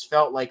losses. It just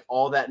felt like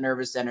all that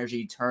nervous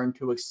energy turned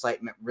to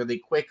excitement really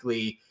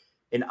quickly.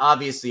 And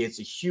obviously it's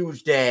a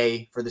huge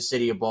day for the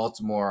city of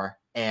Baltimore,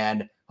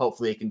 and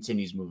hopefully it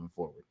continues moving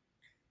forward.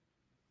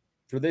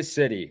 For this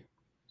city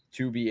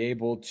to be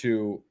able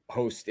to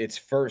host its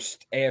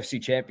first AFC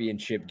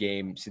championship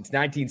game since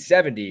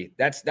 1970,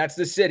 that's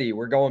the city.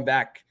 We're going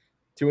back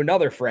to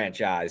another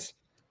franchise,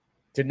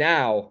 to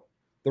now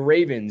the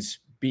Ravens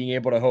being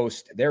able to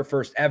host their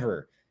first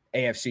ever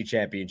AFC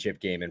championship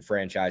game in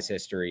franchise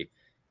history.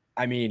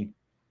 I mean,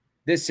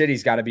 this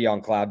city's got to be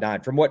on cloud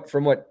nine. From what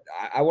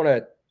I want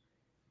to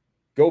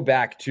go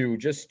back to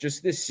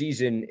just this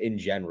season in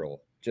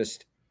general,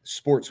 just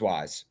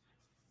sports-wise.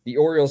 The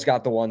Orioles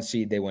got the 1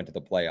 seed. They went to the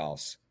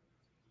playoffs.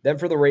 Then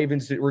for the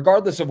Ravens,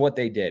 regardless of what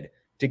they did,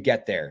 to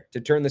get there, to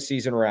turn the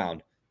season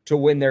around, to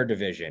win their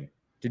division,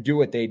 to do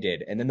what they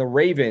did. And then the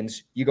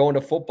Ravens, you go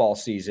into football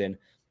season,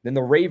 then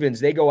the Ravens,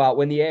 they go out,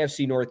 win the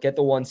AFC North, get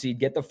the 1 seed,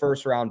 get the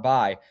first round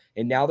bye,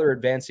 and now they're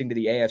advancing to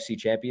the AFC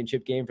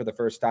championship game for the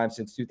first time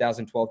since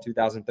 2012,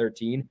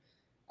 2013.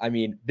 I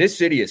mean, this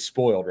city is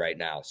spoiled right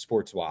now,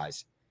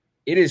 sports-wise.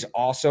 It is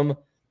awesome.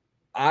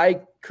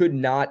 I could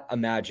not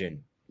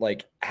imagine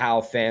how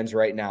fans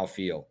right now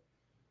feel.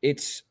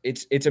 It's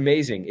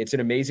amazing. It's an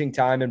amazing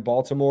time in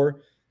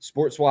Baltimore,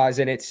 sports-wise,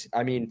 and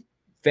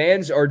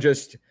fans are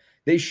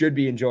they should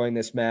be enjoying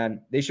this,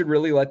 man. They should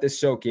really let this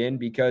soak in,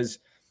 because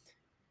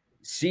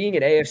seeing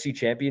an AFC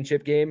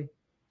championship game,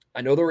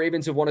 I know the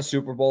Ravens have won a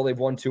Super Bowl. They've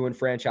won 2 in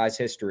franchise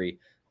history.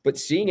 But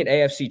seeing an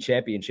AFC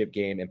championship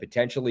game and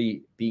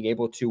potentially being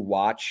able to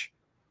watch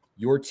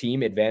your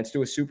team advance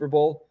to a Super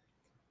Bowl,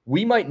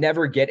 we might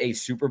never get a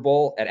Super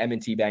Bowl at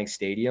M&T Bank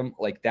Stadium.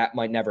 That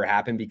might never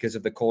happen because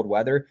of the cold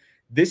weather.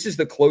 This is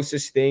the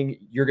closest thing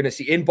you're going to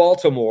see in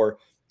Baltimore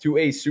to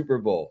a Super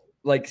Bowl.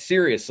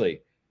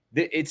 Seriously,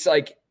 it's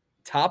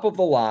top of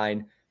the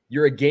line.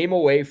 You're a game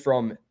away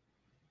from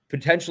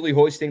potentially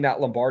hoisting that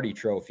Lombardi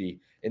trophy,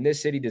 and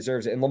this city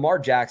deserves it. And Lamar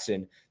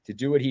Jackson, to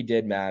do what he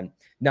did, man,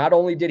 not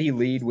only did he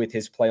lead with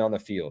his play on the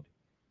field,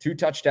 2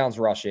 touchdowns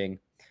rushing,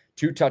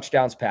 2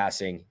 touchdowns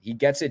passing, he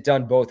gets it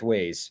done both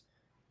ways.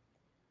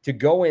 To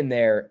go in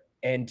there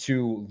and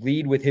to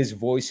lead with his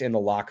voice in the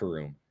locker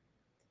room.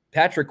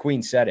 Patrick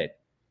Queen said it.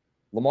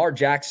 Lamar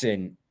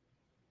Jackson,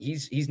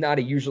 he's not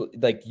a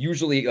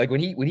usually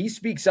when he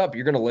speaks up,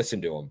 you're going to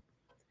listen to him.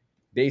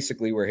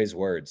 Basically were his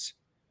words.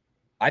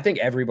 I think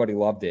everybody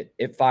loved it.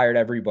 It fired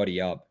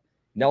everybody up.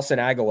 Nelson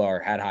Aguilar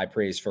had high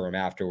praise for him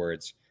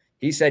afterwards.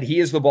 He said he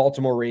is the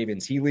Baltimore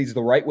Ravens. He leads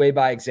the right way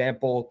by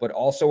example, but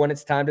also when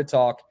it's time to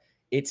talk,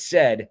 it's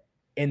said,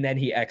 and then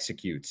he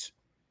executes.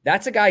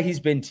 That's a guy he's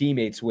been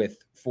teammates with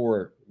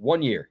for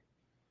 1 year.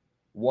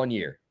 1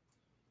 year.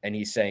 And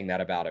he's saying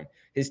that about him.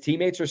 His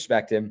teammates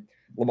respect him.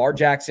 Lamar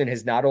Jackson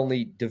has not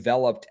only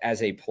developed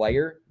as a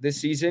player this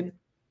season,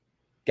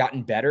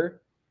 gotten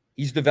better,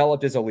 he's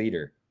developed as a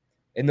leader.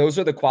 And those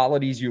are the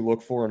qualities you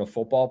look for in a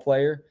football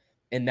player.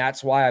 And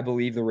that's why I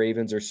believe the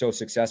Ravens are so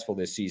successful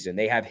this season.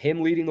 They have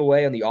him leading the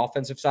way on the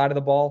offensive side of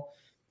the ball.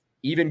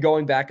 Even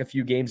going back a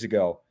few games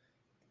ago,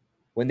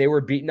 when they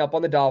were beating up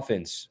on the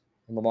Dolphins,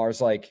 and Lamar's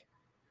like,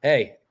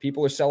 hey,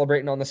 people are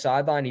celebrating on the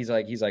sideline. He's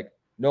like,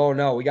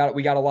 no, we got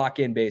to lock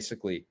in,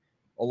 basically,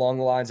 along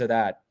the lines of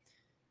that.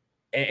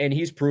 And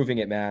he's proving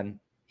it, man.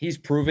 He's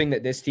proving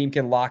that this team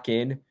can lock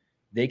in.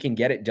 They can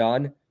get it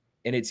done.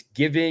 And it's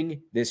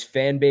giving this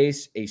fan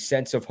base a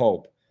sense of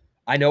hope.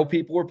 I know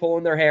people were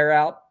pulling their hair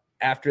out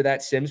after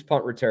that Sims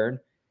punt return.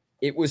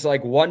 It was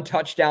like one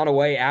touchdown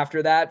away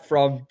after that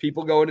from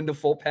people going into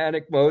full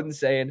panic mode and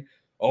saying,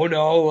 oh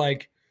no,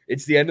 like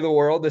it's the end of the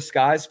world. The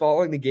sky's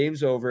falling. The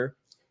game's over.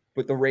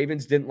 But the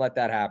Ravens didn't let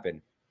that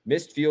happen.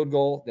 Missed field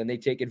goal. Then they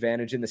take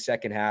advantage in the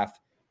second half.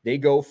 They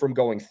go from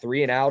going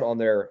 3 and out on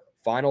their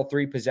final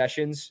 3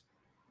 possessions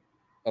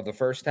of the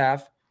first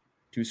half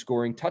to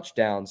scoring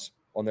touchdowns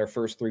on their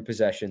first 3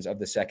 possessions of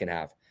the second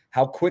half.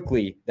 How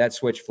quickly that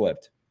switch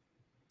flipped.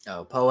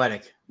 Oh,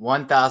 poetic.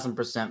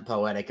 1,000%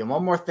 poetic. And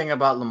one more thing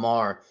about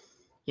Lamar.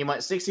 He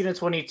went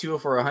 16-22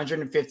 for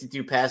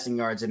 152 passing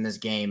yards in this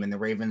game, and the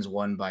Ravens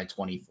won by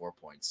 24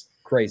 points.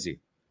 Crazy.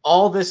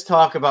 All this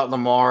talk about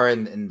Lamar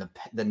and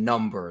the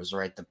numbers,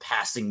 right? The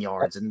passing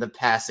yards and the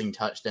passing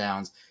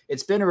touchdowns.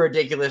 It's been a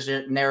ridiculous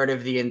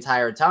narrative the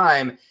entire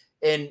time.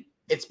 And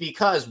it's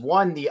because,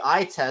 one, the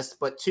eye test,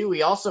 but two,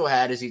 he also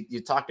had, as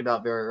you talked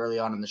about very early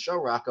on in the show,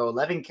 Rocco,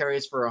 11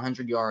 carries for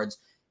 100 yards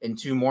and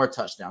 2 more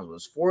touchdowns. It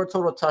was 4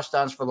 total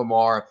touchdowns for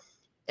Lamar.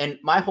 And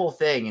my whole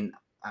thing, and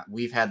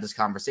we've had this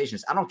conversation,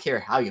 is I don't care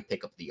how you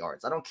pick up the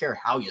yards. I don't care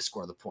how you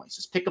score the points.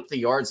 Just pick up the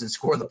yards and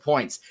score the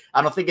points.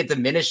 I don't think it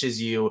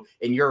diminishes you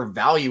in your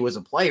value as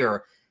a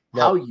player,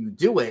 how you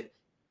do it.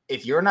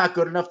 If you're not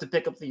good enough to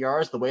pick up the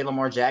yards the way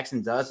Lamar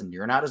Jackson does, and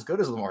you're not as good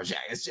as Lamar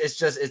Jackson,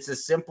 it's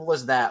as simple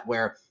as that,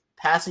 where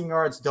passing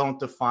yards don't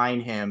define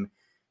him.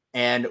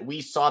 And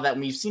we saw that,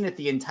 and we've seen it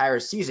the entire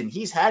season.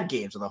 He's had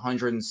games with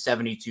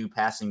 172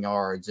 passing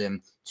yards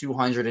and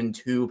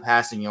 202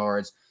 passing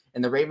yards,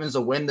 and the Ravens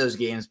will win those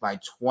games by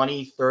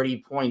 20, 30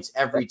 points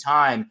every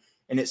time.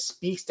 And it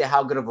speaks to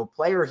how good of a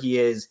player he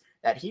is,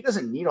 that he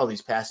doesn't need all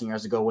these passing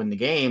yards to go win the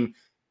game.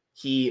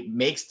 He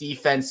makes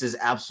defenses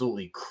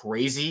absolutely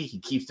crazy. He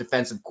keeps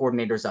defensive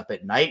coordinators up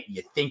at night.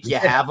 You think you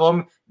have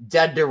him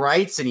dead to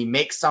rights, and he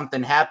makes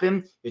something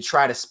happen. You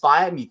try to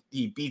spy him.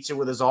 He beats you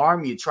with his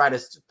arm. You try to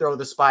throw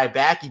the spy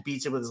back. He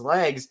beats you with his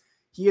legs.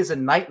 He is a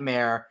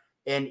nightmare.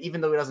 And even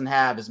though he doesn't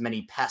have as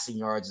many passing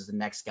yards as the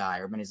next guy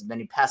or as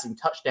many passing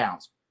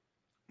touchdowns,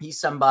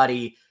 he's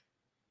somebody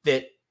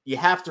that you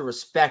have to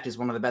respect as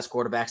one of the best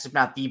quarterbacks, if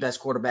not the best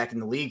quarterback in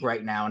the league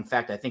right now. In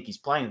fact, I think he's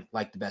playing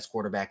like the best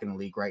quarterback in the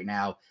league right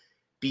now,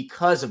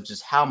 because of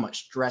just how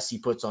much stress he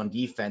puts on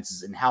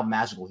defenses and how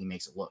magical he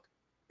makes it look.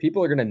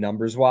 People are going to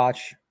numbers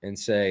watch and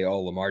say, oh,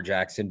 Lamar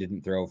Jackson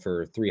didn't throw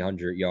for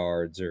 300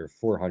 yards or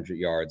 400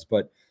 yards.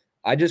 But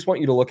I just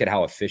want you to look at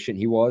how efficient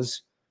he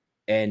was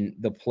and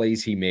the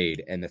plays he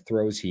made and the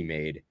throws he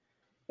made.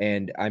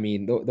 And I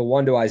mean, the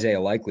one to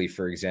Isaiah Likely,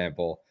 for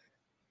example,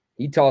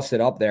 he tossed it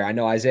up there. I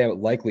know Isaiah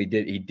Likely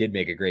did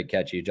make a great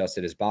catch. He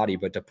adjusted his body,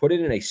 but to put it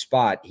in a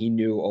spot he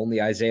knew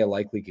only Isaiah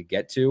Likely could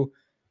get to,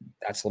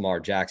 that's Lamar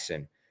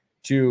Jackson.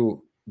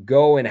 To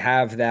go and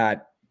have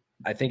that,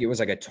 I think it was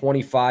like a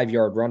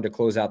 25-yard run to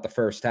close out the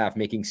first half,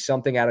 making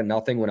something out of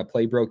nothing when a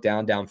play broke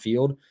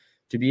downfield,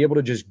 to be able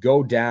to just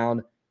go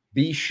down,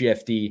 be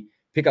shifty,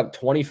 pick up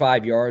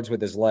 25 yards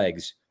with his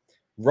legs,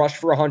 rush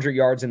for 100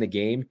 yards in the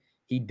game.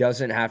 He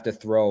doesn't have to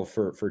throw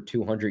for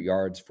 200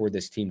 yards for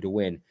this team to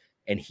win,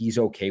 and he's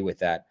okay with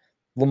that.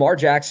 Lamar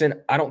Jackson,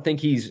 I don't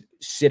think he's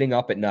sitting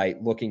up at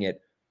night looking at,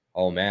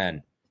 oh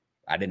man,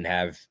 I didn't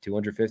have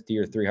 250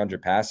 or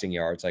 300 passing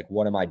yards. Like,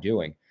 what am I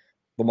doing?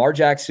 Lamar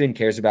Jackson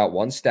cares about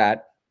one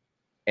stat,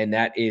 and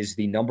that is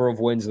the number of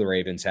wins the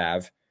Ravens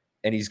have.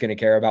 And he's going to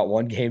care about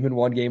one game and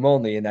one game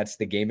only, and that's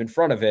the game in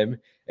front of him.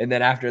 And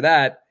then after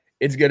that,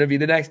 it's going to be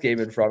the next game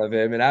in front of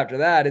him. And after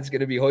that, it's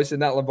going to be hoisting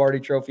that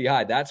Lombardi trophy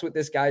high. That's what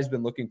this guy's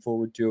been looking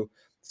forward to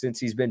since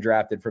he's been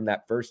drafted. From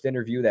that first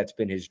interview, that's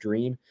been his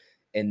dream.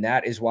 And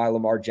that is why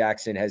Lamar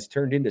Jackson has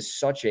turned into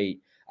such a,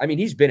 I mean,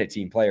 he's been a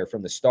team player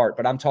from the start,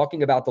 but I'm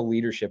talking about the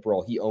leadership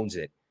role. He owns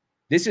it.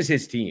 This is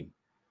his team.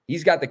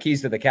 He's got the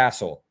keys to the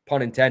castle,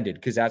 pun intended,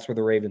 because that's where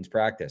the Ravens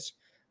practice.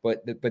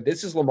 But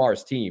this is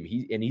Lamar's team.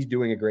 He's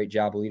doing a great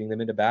job leading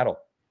them into battle.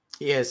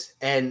 He is.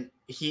 And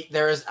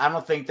I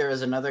don't think there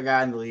is another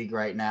guy in the league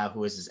right now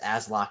who is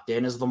as locked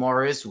in as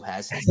Lamar is, who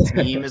has his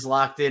team as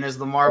locked in as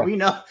Lamar. We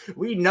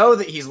know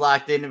that he's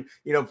locked in.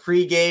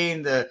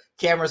 Pre-game, the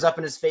camera's up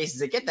in his face.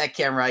 He's like, get that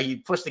camera out. He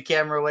pushed the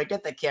camera away.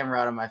 Get that camera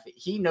out of my face.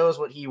 He knows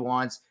what he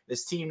wants.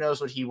 This team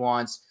knows what he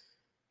wants.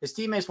 His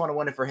teammates want to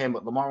win it for him,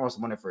 but Lamar wants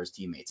to win it for his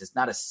teammates. It's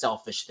not a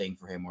selfish thing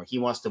for him where he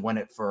wants to win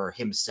it for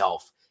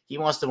himself. He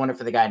wants to win it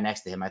for the guy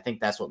next to him. I think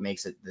that's what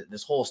makes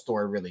this whole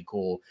story really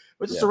cool.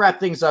 But just to wrap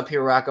things up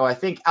here, Rocco, I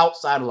think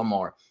outside of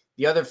Lamar,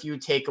 the other few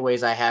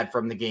takeaways I had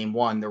from the game,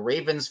 one, the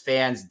Ravens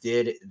fans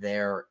did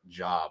their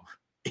job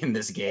in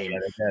this game.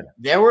 Yeah,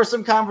 there were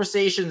some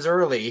conversations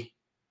early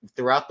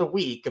throughout the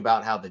week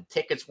about how the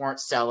tickets weren't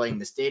selling,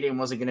 the stadium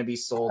wasn't going to be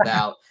sold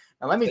out.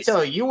 Now, let me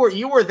tell you,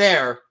 you were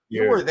there.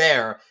 You were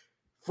there.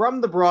 From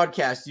the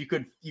broadcast, you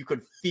could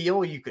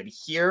feel, you could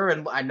hear,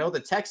 and I know the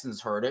Texans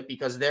heard it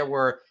because there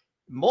were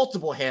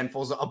multiple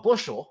handfuls, a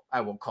bushel,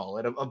 I will call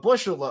it, a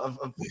bushel of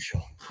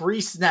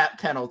pre-snap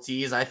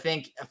penalties. I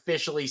think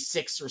officially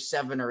 6 or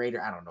 7 or 8,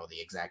 or I don't know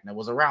the exact. It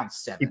was around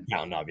 7. Keep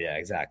counting up, yeah,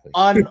 exactly.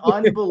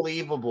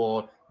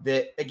 Unbelievable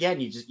that, again,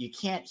 you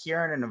can't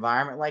hear in an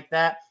environment like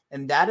that,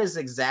 and that is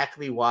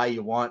exactly why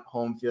you want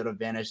home field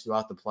advantage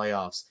throughout the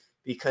playoffs,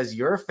 because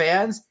your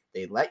fans,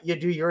 they let you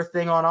do your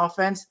thing on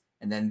offense,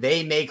 and then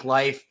they make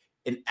life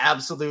an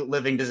absolute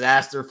living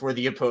disaster for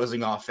the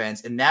opposing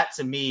offense. And that,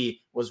 to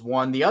me, was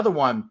one. The other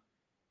one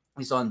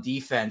is on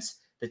defense.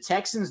 The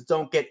Texans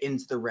don't get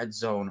into the red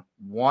zone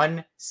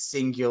one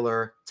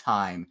singular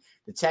time.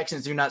 The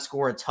Texans do not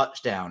score a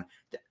touchdown.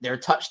 Their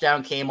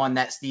touchdown came on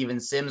that Steven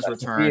Sims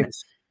return.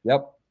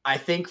 Yep. I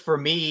think for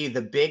me,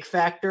 the big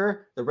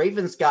factor, the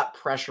Ravens got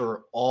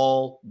pressure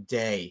all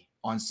day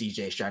on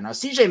CJ Stroud. Now,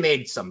 CJ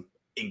made some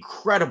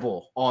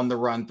incredible on the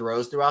run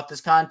throws throughout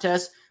this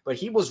contest, but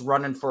he was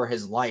running for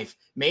his life,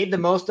 made the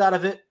most out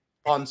of it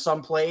on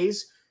some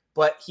plays,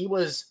 but he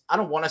was, I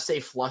don't want to say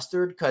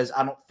flustered because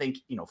I don't think,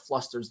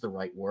 flustered's the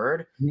right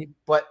word,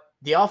 but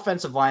the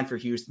offensive line for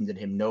Houston did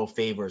him no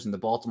favors, and the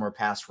Baltimore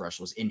pass rush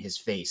was in his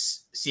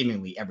face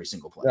seemingly every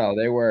single play. No,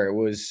 they were. It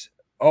was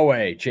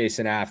Owe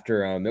chasing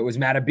after him. It was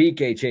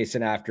Matabike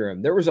chasing after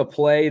him. There was a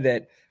play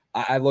that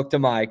I looked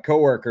at my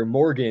coworker,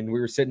 Morgan, we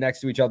were sitting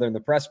next to each other in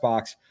the press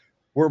box,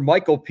 where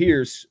Michael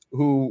Pierce,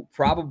 who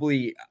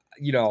probably,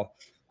 I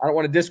don't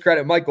want to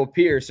discredit Michael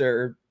Pierce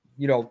or,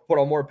 put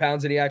on more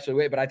pounds than he actually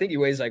weighs, but I think he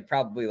weighs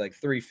probably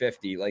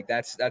 350.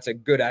 That's a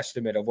good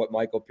estimate of what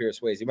Michael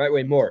Pierce weighs. He might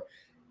weigh more.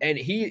 And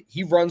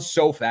he runs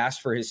so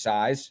fast for his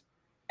size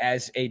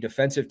as a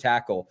defensive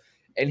tackle.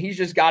 And he's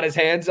just got his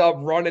hands up,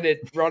 running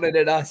it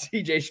on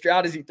CJ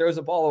Stroud as he throws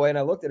the ball away. And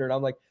I looked at her and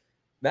I'm like,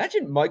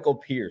 imagine Michael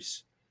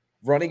Pierce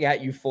running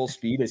at you full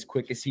speed as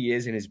quick as he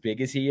is and as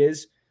big as he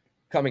is,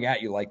 coming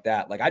at you like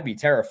that. I'd be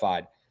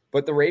terrified.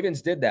 But the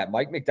Ravens did that.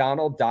 Mike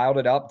McDonald dialed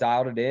it up,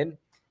 dialed it in,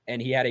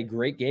 and he had a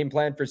great game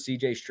plan for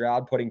CJ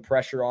Stroud, putting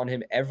pressure on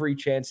him every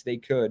chance they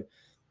could.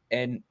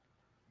 And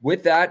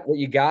with that, what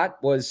you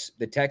got was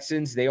the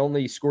Texans, they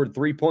only scored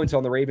 3 points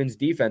on the Ravens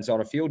defense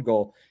on a field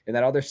goal. And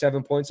that other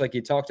 7 points, like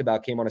you talked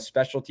about, came on a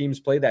special teams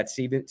play, that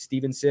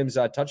Steven Sims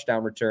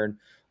touchdown return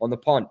on the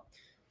punt.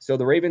 So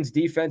the Ravens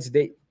defense,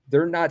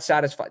 they're not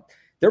satisfied.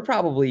 They're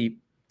probably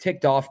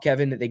ticked off,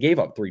 Kevin, that they gave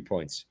up 3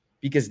 points,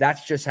 because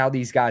that's just how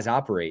these guys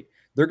operate.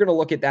 They're going to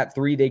look at that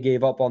 3 they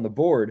gave up on the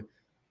board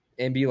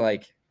and be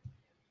like,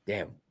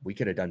 damn, we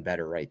could have done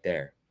better right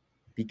there,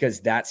 because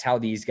that's how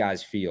these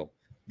guys feel.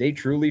 They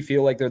truly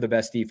feel like they're the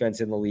best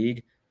defense in the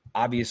league.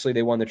 Obviously,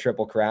 they won the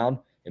Triple Crown.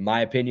 In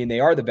my opinion, they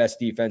are the best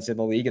defense in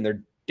the league, and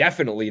they're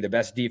definitely the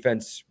best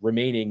defense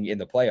remaining in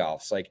the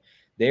playoffs.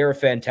 They are a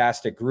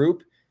fantastic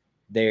group.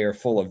 They are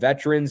full of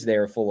veterans. They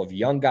are full of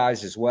young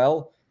guys as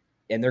well,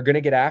 and they're going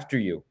to get after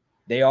you.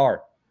 They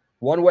are.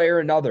 One way or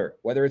another,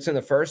 whether it's in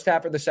the first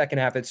half or the second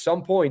half, at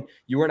some point,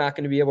 you are not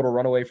going to be able to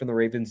run away from the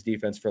Ravens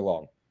defense for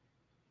long.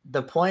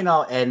 The point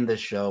I'll end the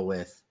show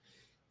with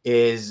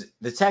is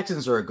the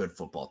Texans are a good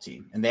football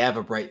team, and they have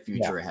a bright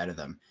future ahead of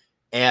them.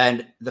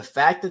 And the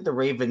fact that the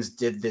Ravens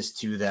did this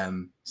to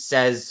them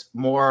says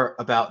more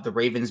about the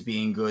Ravens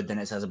being good than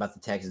it says about the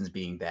Texans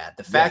being bad.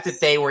 The fact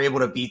that they were able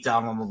to beat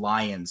down on the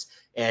Lions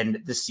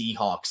and the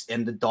Seahawks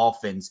and the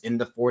Dolphins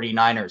and the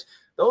 49ers,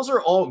 those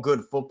are all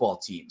good football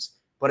teams.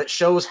 But it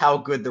shows how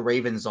good the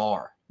Ravens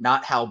are,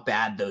 not how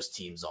bad those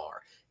teams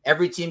are.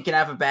 Every team can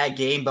have a bad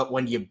game, but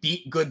when you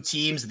beat good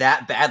teams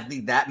that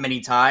badly that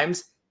many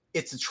times,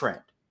 it's a trend.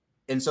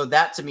 And so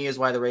that, to me, is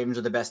why the Ravens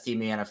are the best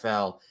team in the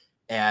NFL,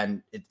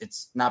 and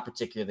it's not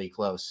particularly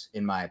close,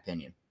 in my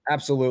opinion.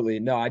 Absolutely.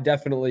 No, I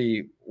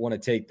definitely want to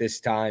take this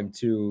time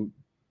to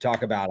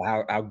talk about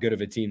how good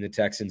of a team the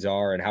Texans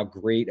are and how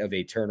great of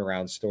a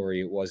turnaround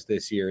story it was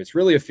this year. It's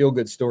really a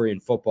feel-good story in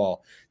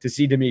football to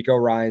see D'Amico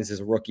Ryans as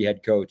a rookie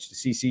head coach, to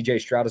see C.J.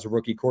 Stroud as a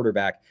rookie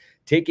quarterback,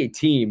 take a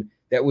team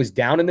that was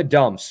down in the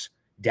dumps,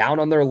 down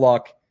on their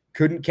luck,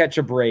 couldn't catch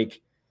a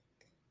break,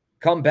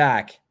 come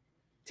back,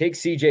 take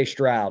C.J.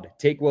 Stroud,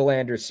 take Will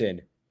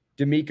Anderson,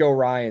 D'Amico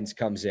Ryans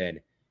comes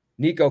in,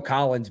 Nico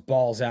Collins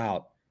balls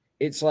out.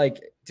 It's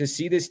like to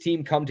see this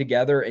team come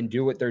together and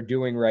do what they're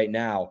doing right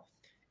now.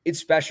 It's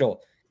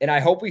special. And I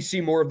hope we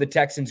see more of the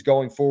Texans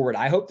going forward.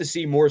 I hope to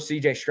see more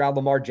CJ Stroud,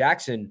 Lamar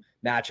Jackson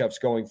matchups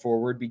going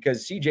forward,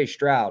 because CJ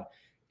Stroud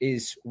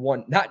is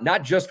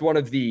not just one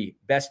of the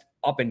best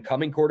up and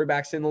coming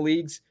quarterbacks in the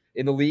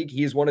league.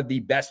 He is one of the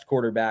best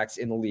quarterbacks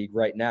in the league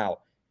right now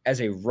as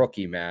a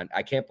rookie, man.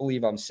 I can't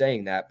believe I'm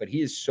saying that, but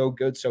he is so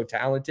good, so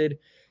talented,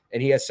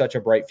 and he has such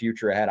a bright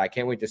future ahead. I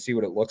can't wait to see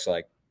what it looks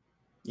like.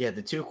 Yeah,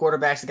 the two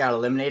quarterbacks that got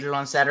eliminated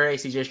on Saturday,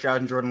 CJ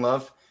Stroud and Jordan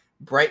Love,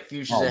 bright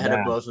futures ahead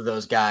of both of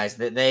those guys.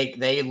 That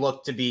they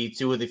look to be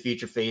two of the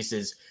future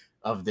faces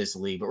of this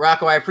league. But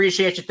Rocco, I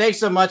appreciate you. Thanks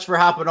so much for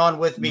hopping on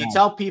with me. Yeah.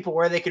 Tell people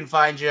where they can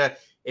find you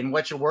and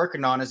what you're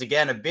working on. As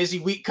again, a busy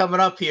week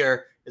coming up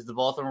here as the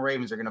Baltimore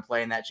Ravens are going to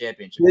play in that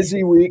championship.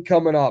 Busy week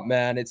coming up,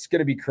 man. It's going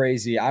to be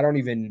crazy. I don't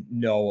even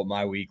know what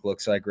my week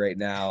looks like right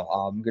now.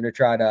 I'm going to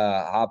try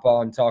to hop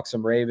on, talk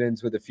some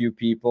Ravens with a few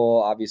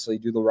people, obviously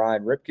do the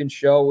Ryan Ripken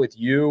show with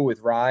you, with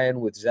Ryan,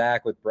 with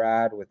Zach, with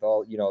Brad, with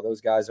all,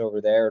 those guys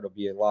over there. It'll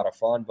be a lot of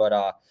fun.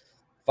 But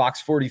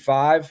Fox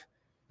 45,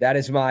 that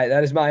is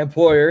my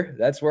employer.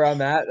 That's where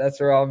I'm at. That's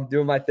where I'm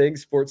doing my thing.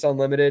 Sports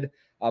Unlimited.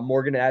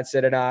 Morgan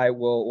Adset and I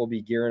will be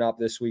gearing up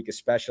this week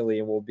especially,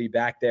 and we'll be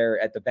back there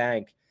at the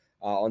bank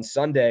on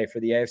Sunday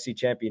for the AFC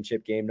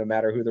Championship game, no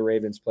matter who the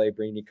Ravens play,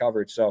 bringing you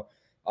coverage. So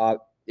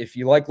if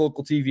you like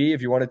local TV,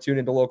 if you want to tune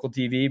into local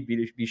TV,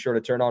 be sure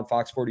to turn on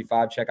Fox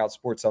 45, check out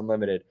Sports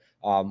Unlimited.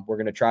 We're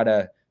going to try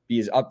to be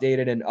as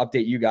updated and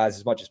update you guys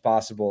as much as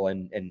possible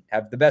and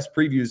have the best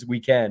previews we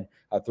can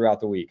throughout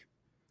the week.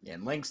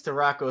 And links to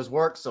Rocco's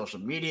work, social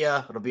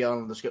media, it'll be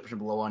on the description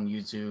below on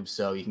YouTube,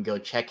 so you can go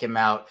check him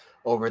out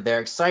over there.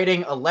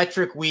 Exciting,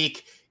 electric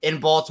week in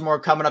Baltimore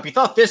coming up. You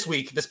thought this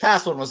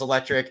past one was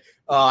electric.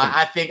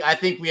 I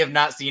think we have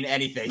not seen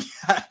anything.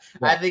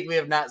 I think we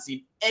have not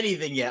seen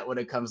anything yet when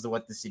it comes to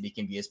what the city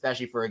can be,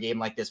 especially for a game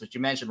like this, which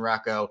you mentioned,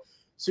 Rocco.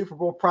 Super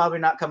Bowl probably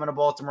not coming to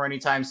Baltimore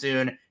anytime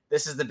soon.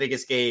 This is the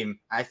biggest game,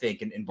 I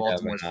think, in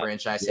Baltimore's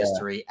franchise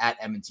history at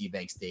M&T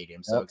Bank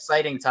Stadium. So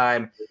exciting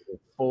time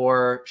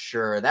for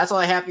sure. That's all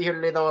I have for you here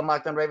today, though, on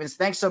Locked On Ravens.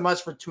 Thanks so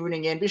much for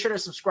tuning in. Be sure to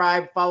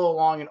subscribe, follow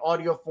along in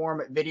audio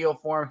form, video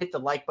form, hit the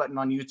like button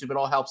on YouTube. It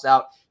all helps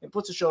out and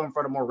puts the show in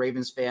front of more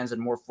Ravens fans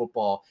and more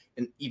football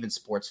and even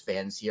sports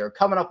fans here.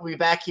 Coming up, we'll be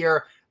back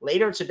here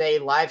later today,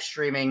 live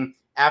streaming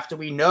after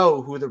we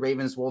know who the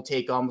Ravens will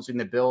take on between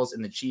the Bills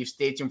and the Chiefs.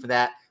 Stay tuned for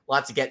that.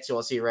 Lots to get to.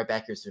 I'll see you right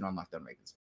back here soon on Locked On Ravens.